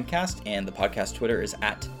 @CCR_Grindcast, and the podcast Twitter is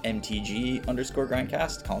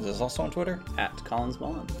 @MTG_Grindcast. Collins is also on Twitter. @Collins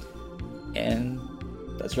Mullen. And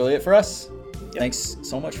that's really it for us. Yep. Thanks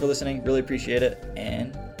so much for listening. Really appreciate it,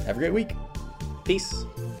 and have a great week. Peace.